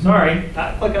website. Sorry,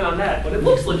 not clicking on that, but it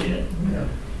looks legit. Yeah.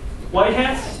 White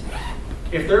hats,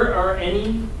 if there are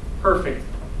any perfect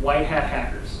white hat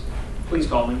hackers, please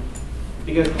call me.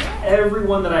 Because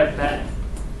everyone that I've met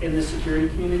in the security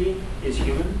community is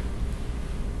human,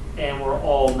 and we're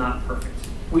all not perfect.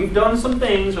 We've done some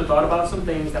things or thought about some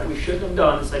things that we shouldn't have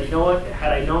done and said, you know what,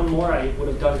 had I known more, I would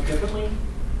have done it differently.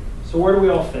 So where do we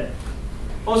all fit?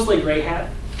 Mostly gray hat,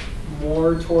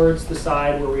 more towards the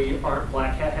side where we aren't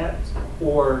black hat hats,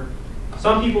 or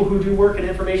some people who do work in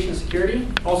information security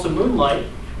also moonlight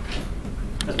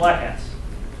as black hats.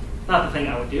 Not the thing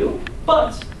I would do,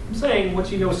 but I'm saying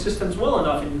once you know systems well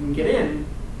enough and you can get in,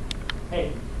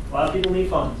 hey, a lot of people need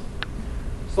funds.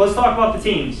 So let's talk about the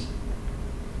teams.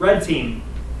 Red team,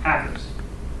 hackers,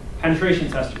 penetration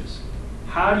testers.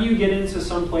 How do you get into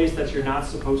some place that you're not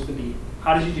supposed to be?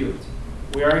 How did you do it?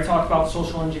 We already talked about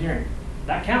social engineering.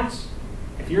 That counts.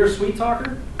 If you're a sweet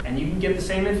talker, And you can get the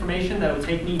same information that would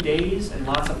take me days and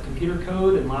lots of computer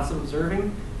code and lots of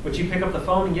observing, but you pick up the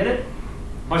phone and get it,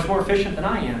 much more efficient than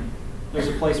I am. There's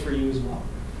a place for you as well.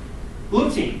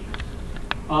 Blue team.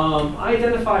 I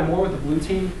identify more with the blue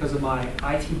team because of my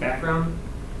IT background.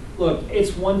 Look,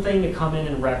 it's one thing to come in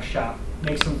and wreck shop,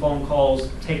 make some phone calls,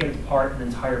 take it apart an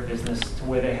entire business to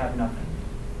where they have nothing.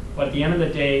 But at the end of the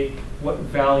day, what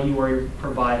value are you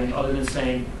providing other than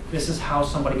saying, this is how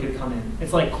somebody could come in?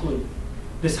 It's like Clue.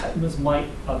 This might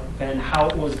have been how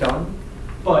it was done,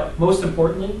 but most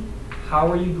importantly,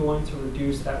 how are you going to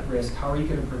reduce that risk? How are you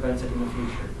going to prevent it in the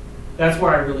future? That's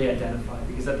where I really identify,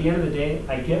 because at the end of the day,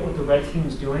 I get what the red team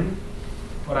is doing,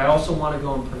 but I also want to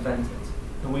go and prevent it.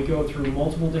 And we go through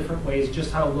multiple different ways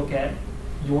just how to look at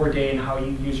your day and how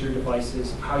you use your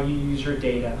devices, how you use your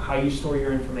data, how you store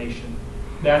your information.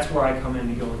 That's where I come in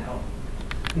to go and help.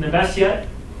 And the best yet,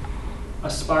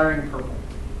 aspiring purple.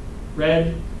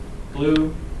 Red,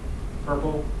 blue,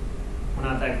 purple. We're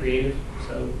not that creative,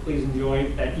 so please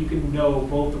enjoy that you can know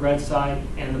both the red side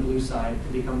and the blue side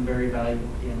and become very valuable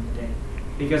at the end of the day,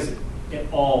 because it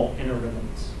all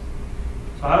interrelates.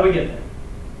 So how do we get there?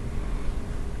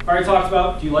 Already talked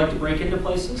about, do you like to break into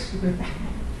places?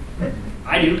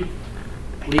 I do,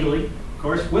 legally, of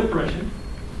course, with permission.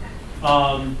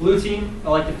 Blue team, I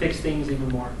like to fix things even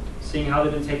more, seeing how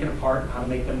they've been taken apart and how to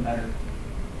make them better.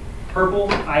 Purple,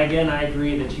 I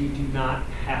agree that you do not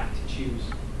have to choose.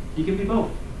 You can be both.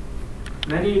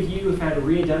 Many of you have had to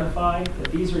re-identify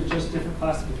that these are just different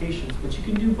classifications, but you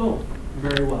can do both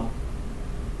very well.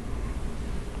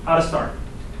 How to start.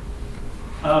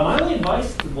 My only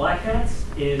advice to black hats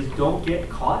is don't get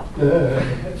caught.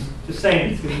 Just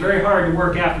saying, it's very hard to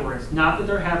work afterwards. Not that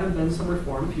there haven't been some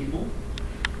reformed people.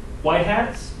 White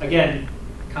hats, again,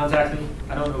 contact me.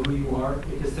 I don't know who you are,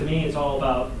 because to me it's all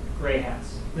about gray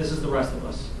hats. This is the rest of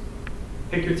us.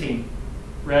 Pick your team.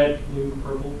 Red, blue,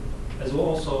 purple. As well,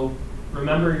 also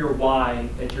remember your why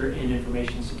that you're in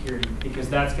information security, because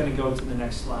that's going to go to the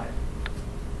next slide.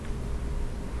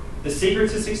 The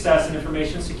secret to success in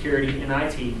information security in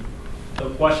IT, the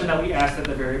question that we asked at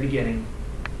the very beginning,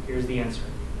 here's the answer.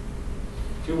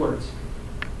 2 words.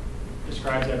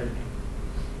 Describes everything.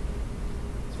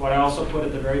 It's what I also put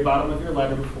at the very bottom of your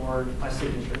letter before my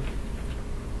signature.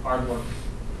 Hard work.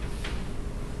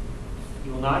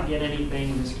 You will not get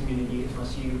anything in this community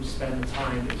unless you spend the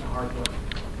time into hard work.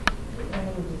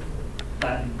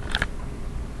 Latin.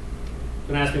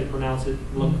 Don't ask me to pronounce it.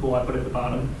 Look cool, I put it at the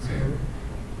bottom.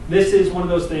 This is one of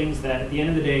those things that at the end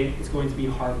of the day, it's going to be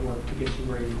hard work to get you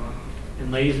where you are.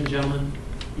 And ladies and gentlemen,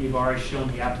 you've already shown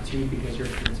the aptitude because you're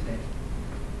here today.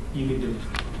 You can do it.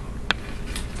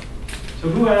 So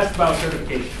who asked about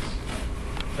certifications?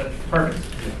 That's perfect.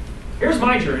 Here's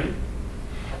my journey.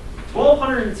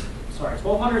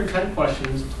 1,210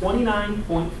 questions,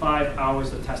 29.5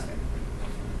 hours of testing.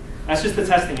 That's just the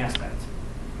testing aspect.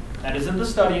 That isn't the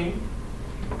studying.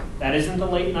 That isn't the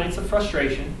late nights of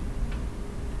frustration.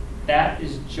 That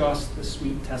is just the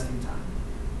sweet testing time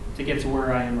to get to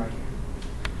where I am right here.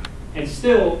 And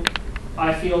still,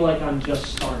 I feel like I'm just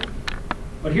starting.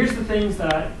 But here's the things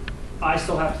that I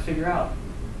still have to figure out.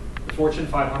 The Fortune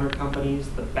 500 companies,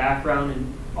 the background,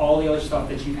 and all the other stuff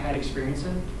that you've had experience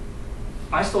in.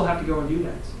 I still have to go and do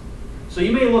that. So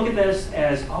you may look at this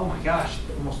as, oh my gosh,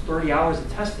 almost 30 hours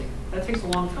of testing. That takes a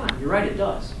long time. You're right, it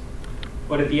does.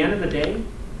 But at the end of the day,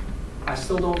 I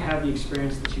still don't have the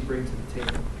experience that you bring to the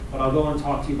table. But I'll go and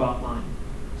talk to you about mine.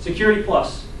 Security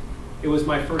Plus. It was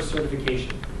my first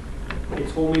certification. It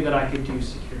told me that I could do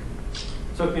security.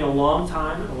 It took me a long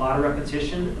time, a lot of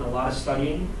repetition, and a lot of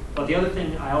studying. But the other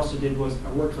thing I also did was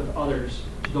I worked with others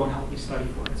to go and help me study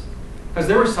for it. Because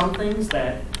there were some things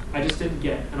that I just didn't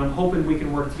get, and I'm hoping we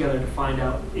can work together to find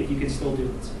out if you can still do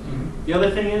it. The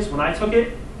other thing is, when I took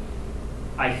it,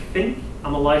 I think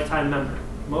I'm a lifetime member.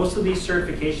 Most of these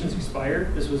certifications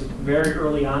expire. This was very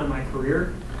early on in my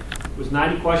career. It was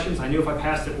 90 questions. I knew if I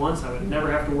passed it once, I would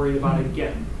never have to worry about it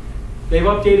again. They've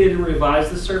updated and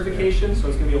revised the certification, so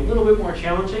it's going to be a little bit more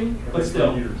challenging, but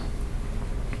still.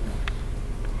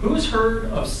 Who's heard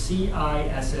of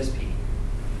CISSP?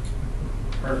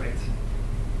 Perfect.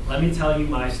 Let me tell you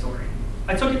my story.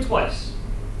 I took it twice,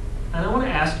 and I want to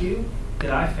ask you, did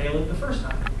I fail it the first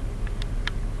time?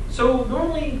 So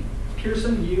normally,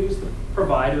 Pearson VUE is the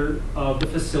provider of the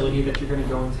facility that you're going to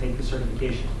go and take the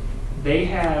certification. They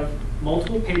have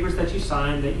multiple papers that you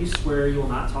sign that you swear you will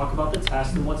not talk about the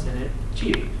test and what's in it.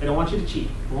 Cheating. They don't want you to cheat.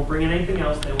 They won't bring in anything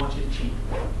else. They want you to cheat.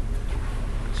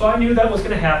 So I knew that was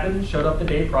going to happen. Showed up the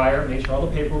day prior, made sure all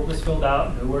the paperwork was filled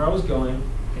out, knew where I was going.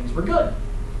 Things were good.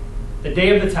 The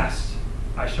day of the test,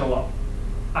 I show up.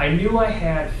 I knew I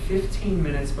had 15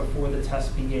 minutes before the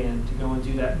test began to go and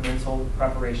do that mental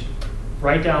preparation.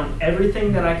 Write down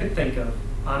everything that I could think of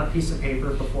on a piece of paper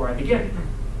before I begin.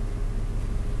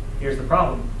 Here's the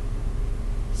problem.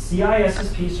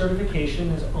 CISSP certification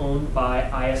is owned by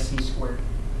ISC Squared.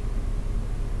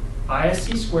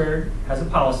 ISC Squared has a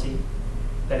policy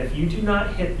that if you do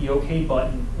not hit the OK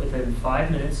button within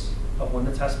 5 minutes of when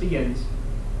the test begins,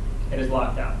 it is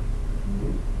locked out.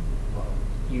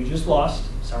 You just lost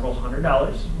several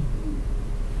 $100s.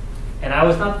 And I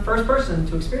was not the first person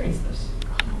to experience this.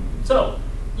 So,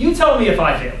 you tell me if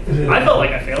I failed. I felt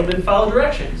like I failed, didn't follow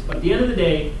directions. But at the end of the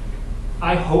day,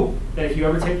 I hope that if you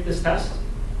ever take this test,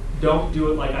 don't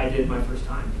do it like I did my first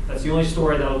time. That's the only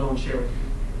story that I'll go and share with you.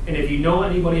 And if you know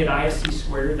anybody at ISC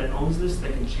Squared that owns this,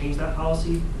 that can change that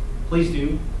policy, please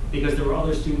do, because there were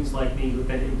other students like me who've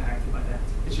been impacted by that.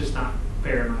 It's just not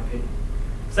fair in my opinion.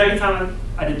 Second time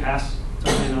I did pass, it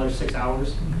took me another 6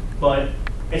 hours, but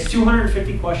it's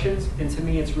 250 questions, and to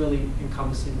me it's really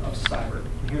encompassing of cyber.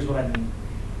 And here's what I mean.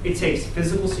 It takes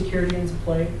physical security into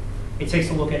play. It takes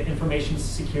a look at information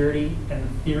security and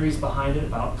the theories behind it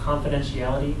about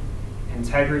confidentiality,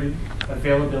 integrity,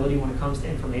 availability when it comes to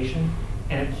information,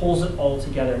 and it pulls it all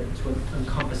together into an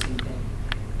encompassing thing.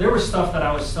 There was stuff that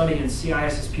I was studying in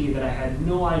CISSP that I had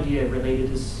no idea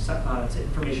related to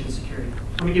information security.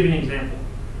 Let me give you an example.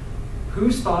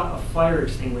 Who's thought of fire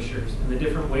extinguishers and the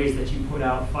different ways that you put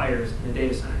out fires in a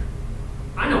data center?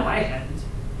 I know I hadn't,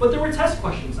 but there were test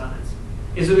questions on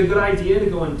it. Is it a good idea to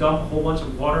go and dump a whole bunch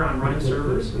of water on running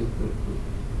servers?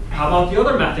 How about the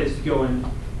other methods to go and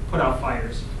put out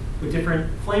fires with different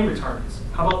flame retardants?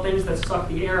 How about things that suck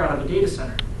the air out of a data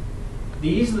center?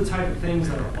 These are the type of things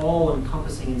that are all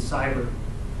encompassing in cyber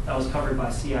that was covered by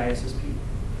CISSP.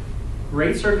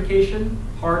 Great certification,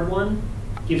 hard one,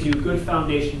 gives you a good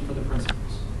foundation for the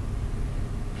principles.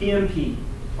 PMP,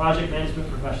 Project Management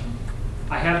Professional.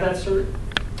 I have that cert.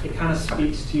 It kind of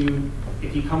speaks to,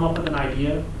 if you come up with an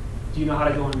idea, do you know how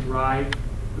to go and drive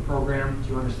the program? Do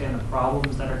you understand the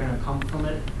problems that are going to come from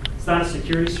it? It's not a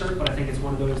security cert, but I think it's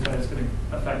one of those that is going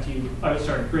to affect you,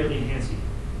 greatly enhance you.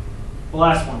 The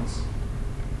last one's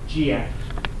GASF,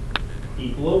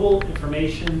 the Global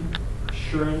Information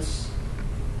Assurance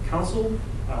Council.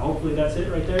 Hopefully that's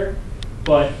it right there.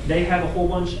 But they have a whole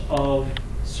bunch of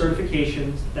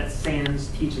certifications that SANS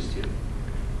teaches to.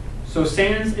 So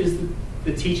SANS is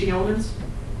the teaching elements.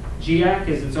 GAC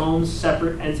is its own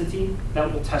separate entity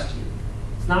that will test you.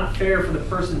 It's not fair for the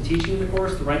person teaching the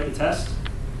course to write the test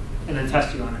and then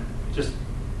test you on it. Just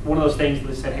one of those things that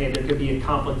they said, hey, there could be a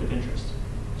conflict of interest.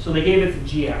 So they gave it to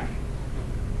GAC.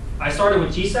 I started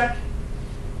with GSEC.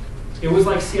 It was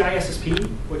like CISSP,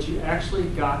 but you actually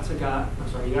got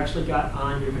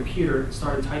on your computer and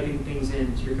started typing things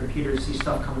into your computer to see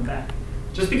stuff coming back.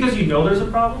 Just because you know there's a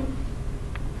problem,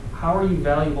 how are you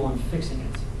valuable in fixing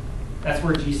it? That's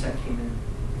where GSEC came in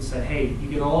and said, hey, you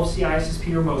get all of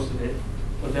CISSP or most of it,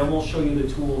 but then we'll show you the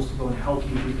tools to go and help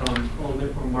you become a little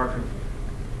bit more marketable.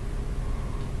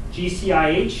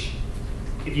 GCIH,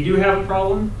 if you do have a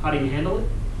problem, how do you handle it?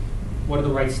 What are the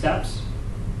right steps?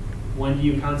 When do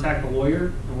you contact a lawyer,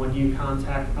 and when do you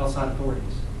contact outside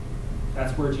authorities?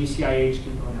 That's where GCIH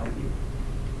can go and help you.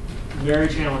 Very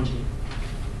challenging.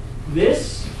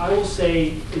 This, I will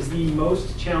say, is the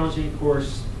most challenging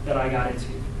course that I got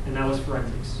into, and that was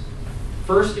forensics.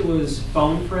 First, it was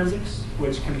phone forensics,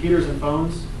 which computers and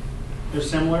phones, they're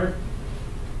similar,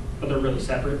 but they're really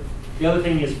separate. The other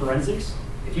thing is forensics.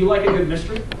 If you like a good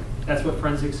mystery, that's what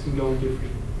forensics can go and do for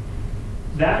you.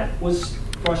 That was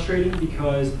frustrating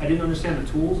because I didn't understand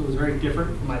the tools. It was very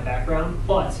different from my background,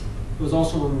 but it was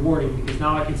also rewarding because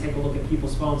now I can take a look at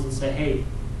people's phones and say, hey,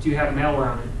 do you have malware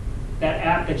on it? That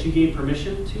app that you gave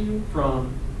permission to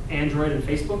from Android and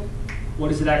Facebook,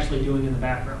 what is it actually doing in the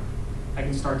background? I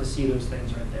can start to see those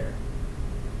things right there.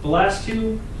 The last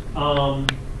two,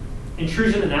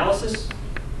 intrusion analysis.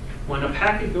 When a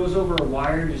packet goes over a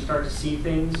wire and you start to see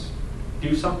things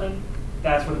do something,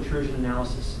 that's what intrusion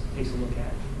analysis takes a look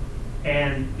at.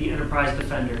 And the enterprise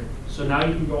defender. So now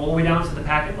you can go all the way down to the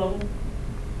packet level,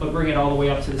 but bring it all the way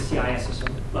up to the CISSP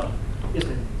level. Yes,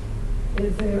 ma'am?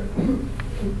 Is there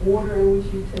an order in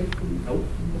which you take these? Nope.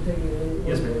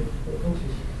 Yes, ma'am.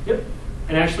 Yep.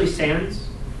 And actually SANS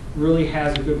really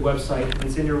has a good website, and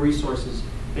it's in your resources,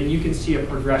 that you can see a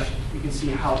progression. You can see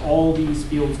how all these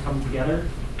fields come together.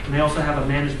 And they also have a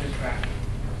management track.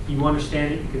 You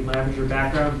understand it, you can leverage your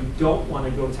background. You don't want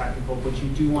to go technical, but you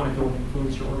do want to go and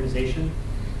influence your organization.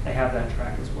 They have that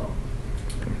track as well.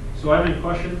 So I have any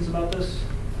questions about this?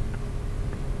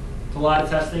 It's a lot of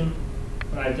testing,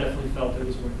 but I definitely felt it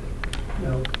was worth it.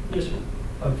 No. Yes, sir.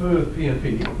 I'm familiar with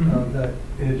PMP, Mhm. that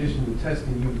in addition to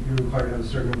testing, you're required to have a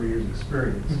certain number of years'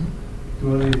 experience. Mhm.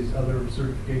 Do any of these other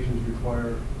certifications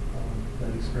require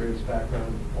that experience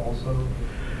background also?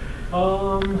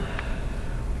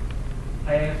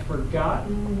 I have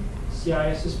forgotten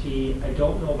CISSP. I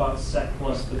don't know about SEC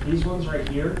Plus, but these ones right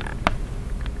here,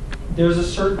 there's a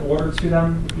certain order to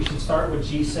them. You should start with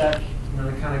GSEC, and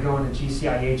then kind of go into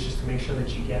GCIH just to make sure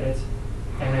that you get it,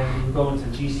 and then you go into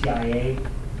GCIA.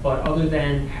 But other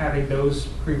than having those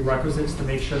prerequisites to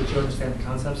make sure that you understand the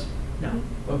concepts, no.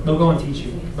 They'll go and teach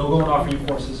you. They'll go and offer you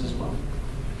courses as well.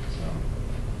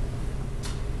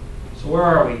 So where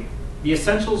are we? The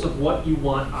essentials of what you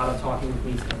want out of talking with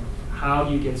me today. How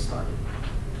do you get started?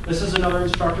 This is another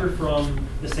instructor from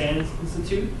the SANS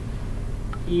Institute.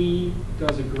 He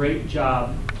does a great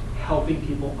job helping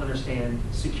people understand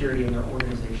security in their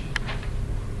organization.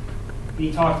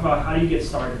 He talked about how do you get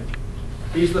started.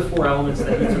 These are the 4 elements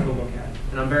that he took a look at,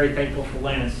 and I'm very thankful for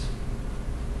Lance.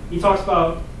 He talks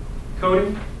about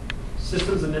coding,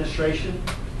 systems administration,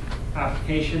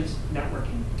 applications,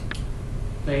 networking.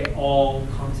 They all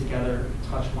come together,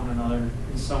 touch one another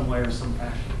in some way or some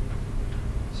fashion.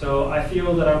 So I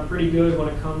feel that I'm pretty good when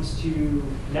it comes to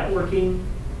networking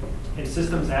and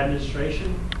systems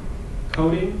administration.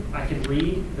 Coding, I can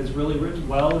read if it's really written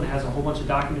well and has a whole bunch of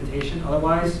documentation.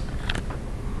 Otherwise,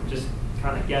 I'm just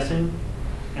kind of guessing.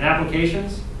 And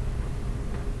applications,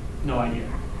 no idea.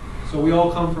 So we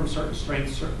all come from certain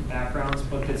strengths, certain backgrounds,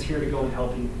 but it's here to go and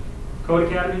help you. Code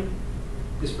Academy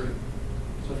is free.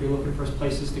 So if you're looking for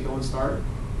places to go and start,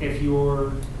 if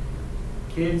your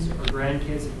kids or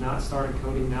grandkids have not started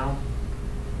coding now,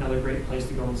 another great place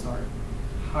to go and start.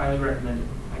 Highly recommend it.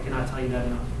 I cannot tell you that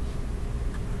enough.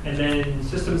 And then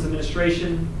systems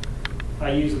administration,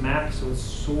 I use a Mac, so it's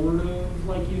sort of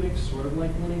like Unix, sort of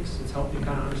like Linux. It's helped me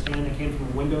kind of understand. I came from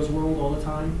a Windows world all the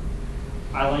time.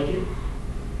 I like it.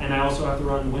 And I also have to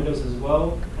run Windows as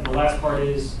well. And the last part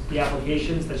is the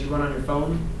applications that you run on your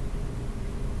phone.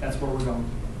 That's where we're going.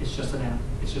 It's just an app.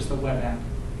 It's just a web app.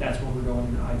 That's where we're going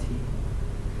in IT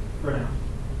for now.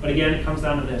 But again, it comes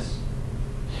down to this.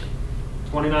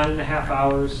 29 and a half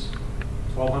hours,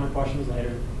 1,200 questions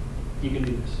later, you can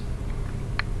do this.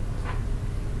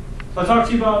 So I'll talk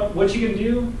to you about what you can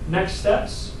do, next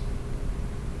steps.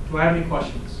 Do I have any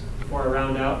questions before I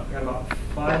round out? I got about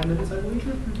 5 minutes, I believe.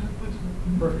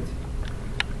 Perfect.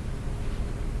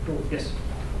 Cool. Yes.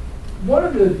 One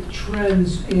of the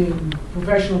trends in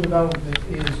professional development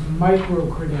is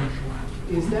micro-credentialing.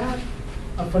 Is that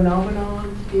a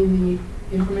phenomenon in the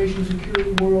information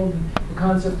security world? The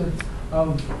concept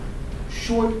of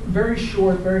short, very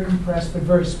compressed, but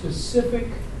very specific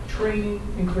training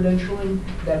and credentialing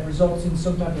that results in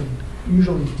some type of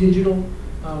usually digital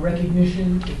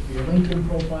recognition, your LinkedIn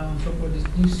profile and so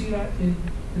forth. Do you see that in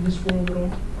this world at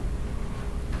all?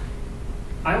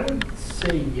 I would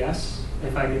say yes,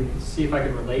 if I can see if I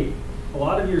can relate. A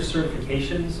lot of your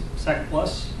certifications, Sec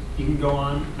Plus, you can go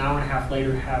on an hour and a half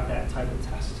later, have that type of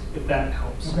test, if that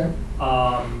helps. Okay.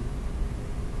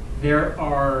 There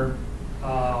are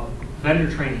vendor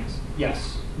trainings.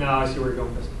 Yes. Now I see where you're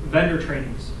going with this. Vendor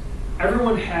trainings.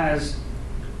 Everyone has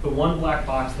the one black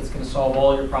box that's going to solve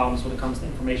all your problems when it comes to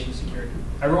information security.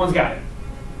 Everyone's got it.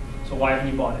 So why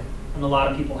haven't you bought it? And a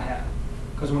lot of people have.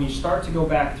 Because when you start to go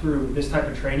back through this type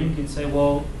of training, you can say,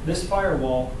 well, this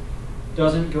firewall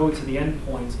doesn't go to the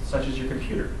endpoints such as your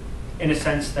computer, in a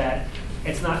sense that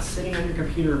it's not sitting on your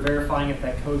computer verifying if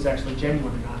that code's actually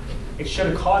genuine or not. It should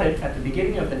have caught it at the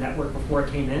beginning of the network before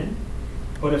it came in,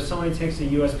 but if somebody takes a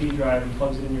USB drive and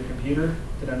plugs it in your computer,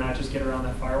 did I not just get around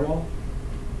that firewall?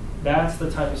 That's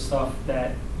the type of stuff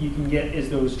that you can get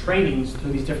is those trainings to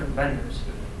these different vendors,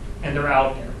 and they're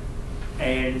out there.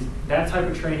 And that type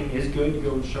of training is good to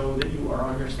go and show that you are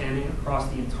understanding across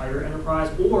the entire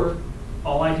enterprise, or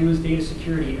all I do is data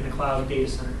security in a cloud data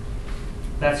center.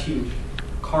 That's huge.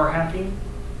 Car hacking,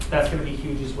 that's going to be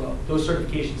huge as well. Those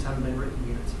certifications haven't been written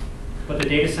yet. But the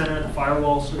data center, the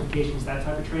firewall certifications, that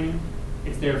type of training,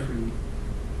 it's there for you.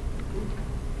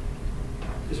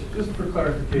 Just for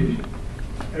clarification,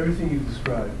 everything you've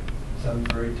described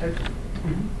sounds very technical.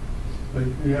 Mm-hmm. But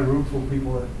you have a room full of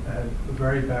people that have a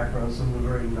varied background, some of them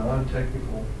very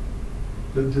non-technical.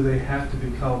 Do they have to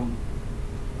become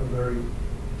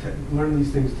learn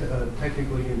these things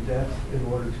technically in depth in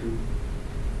order to?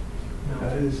 No.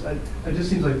 It just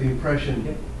seems like the impression.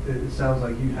 Yep. It sounds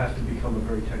like you have to become a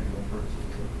very technical person.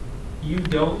 You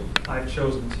don't, I've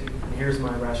chosen to, and here's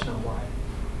my rationale why.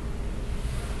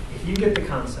 If you get the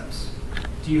concepts,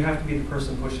 do you have to be the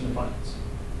person pushing the buttons?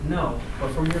 No,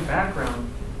 but from your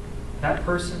background, that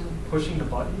person pushing the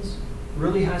buttons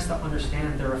really has to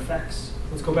understand their effects.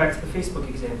 Let's go back to the Facebook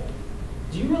example.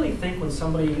 Do you really think when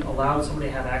somebody allowed somebody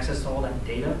to have access to all that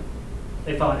data,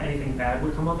 they thought anything bad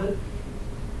would come of it?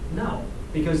 No,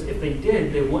 because if they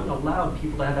did, they wouldn't allow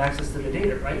people to have access to the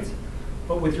data, right?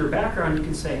 But with your background, you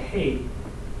can say, hey,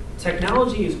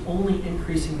 technology is only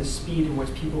increasing the speed in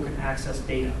which people can access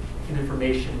data and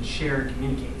information, share and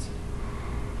communicate.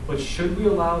 But should we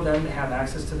allow them to have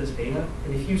access to this data?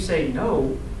 And if you say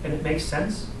no, and it makes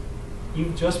sense,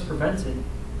 you've just prevented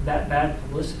that bad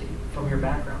publicity from your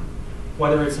background.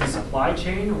 Whether it's in supply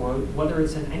chain or whether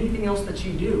it's in anything else that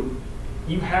you do,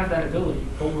 you have that ability.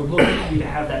 But we're looking at you to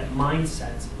have that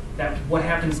mindset, that what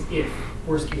happens if,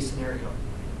 worst case scenario.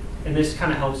 And this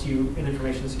kind of helps you in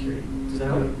information security. Does that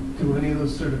help? Do any of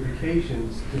those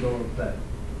certifications develop that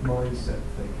mindset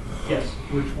thing? Yes.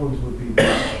 Which ones would be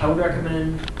that? I would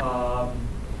recommend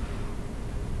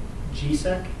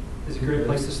GSEC is a great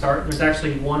place to start. There's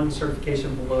actually one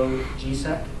certification below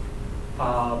GSEC.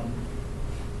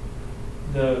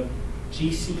 The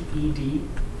GCED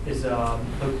is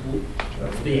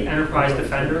the Enterprise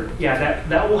Defender. Yeah,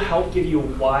 that will help give you a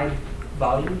wide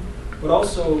volume, but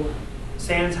also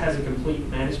SANS has a complete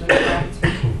management act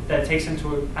that takes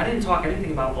into it. I didn't talk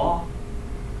anything about law.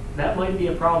 That might be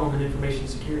a problem in information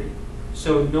security.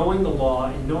 So knowing the law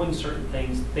and knowing certain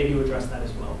things, they do address that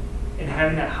as well. And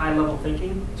having that high level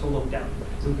thinking to look down.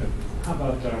 Okay. How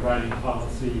about writing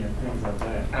policy and things like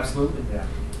that? Absolutely. Yeah.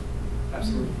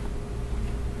 Absolutely.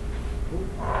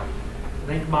 I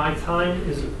think my time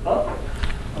is up.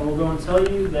 I will go and tell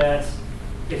you that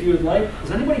if you would like,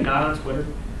 is anybody not on Twitter?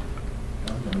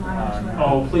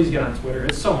 Oh, please get on Twitter.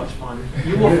 It's so much fun.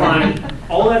 You will find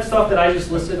all that stuff that I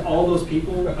just listed, all those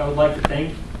people I would like to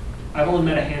thank. I've only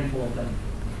met a handful of them.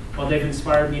 But they've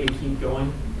inspired me to keep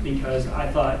going because I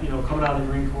thought, coming out of the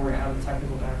Marine Corps, having a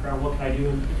technical background, what can I do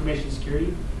in information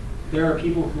security? There are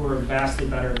people who are vastly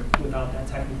better without that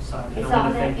technical side. Is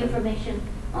all that information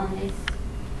on this?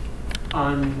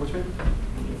 On which one?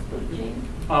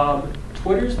 James?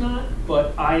 Twitter's not,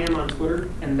 but I am on Twitter,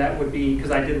 and that would be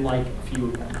because I did like a few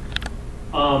of them.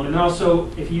 And also,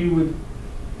 if you would,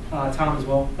 Tom as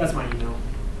well, that's my email.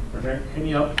 Okay, hit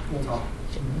me up, we'll talk.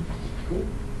 Cool.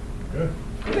 Good.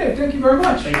 Okay, thank you very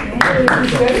much. Thank you. I really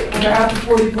appreciate it. On behalf of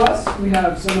 40 Plus, we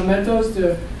have some mementos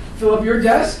to fill up your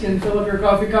desk and fill up your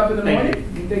coffee cup in the Thank morning.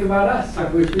 You can think about us. So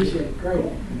we appreciate it. Great.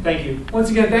 Thank you. Once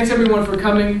again, thanks everyone for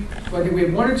coming. I think we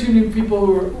have one or two new people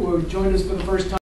who have joined us for the first time.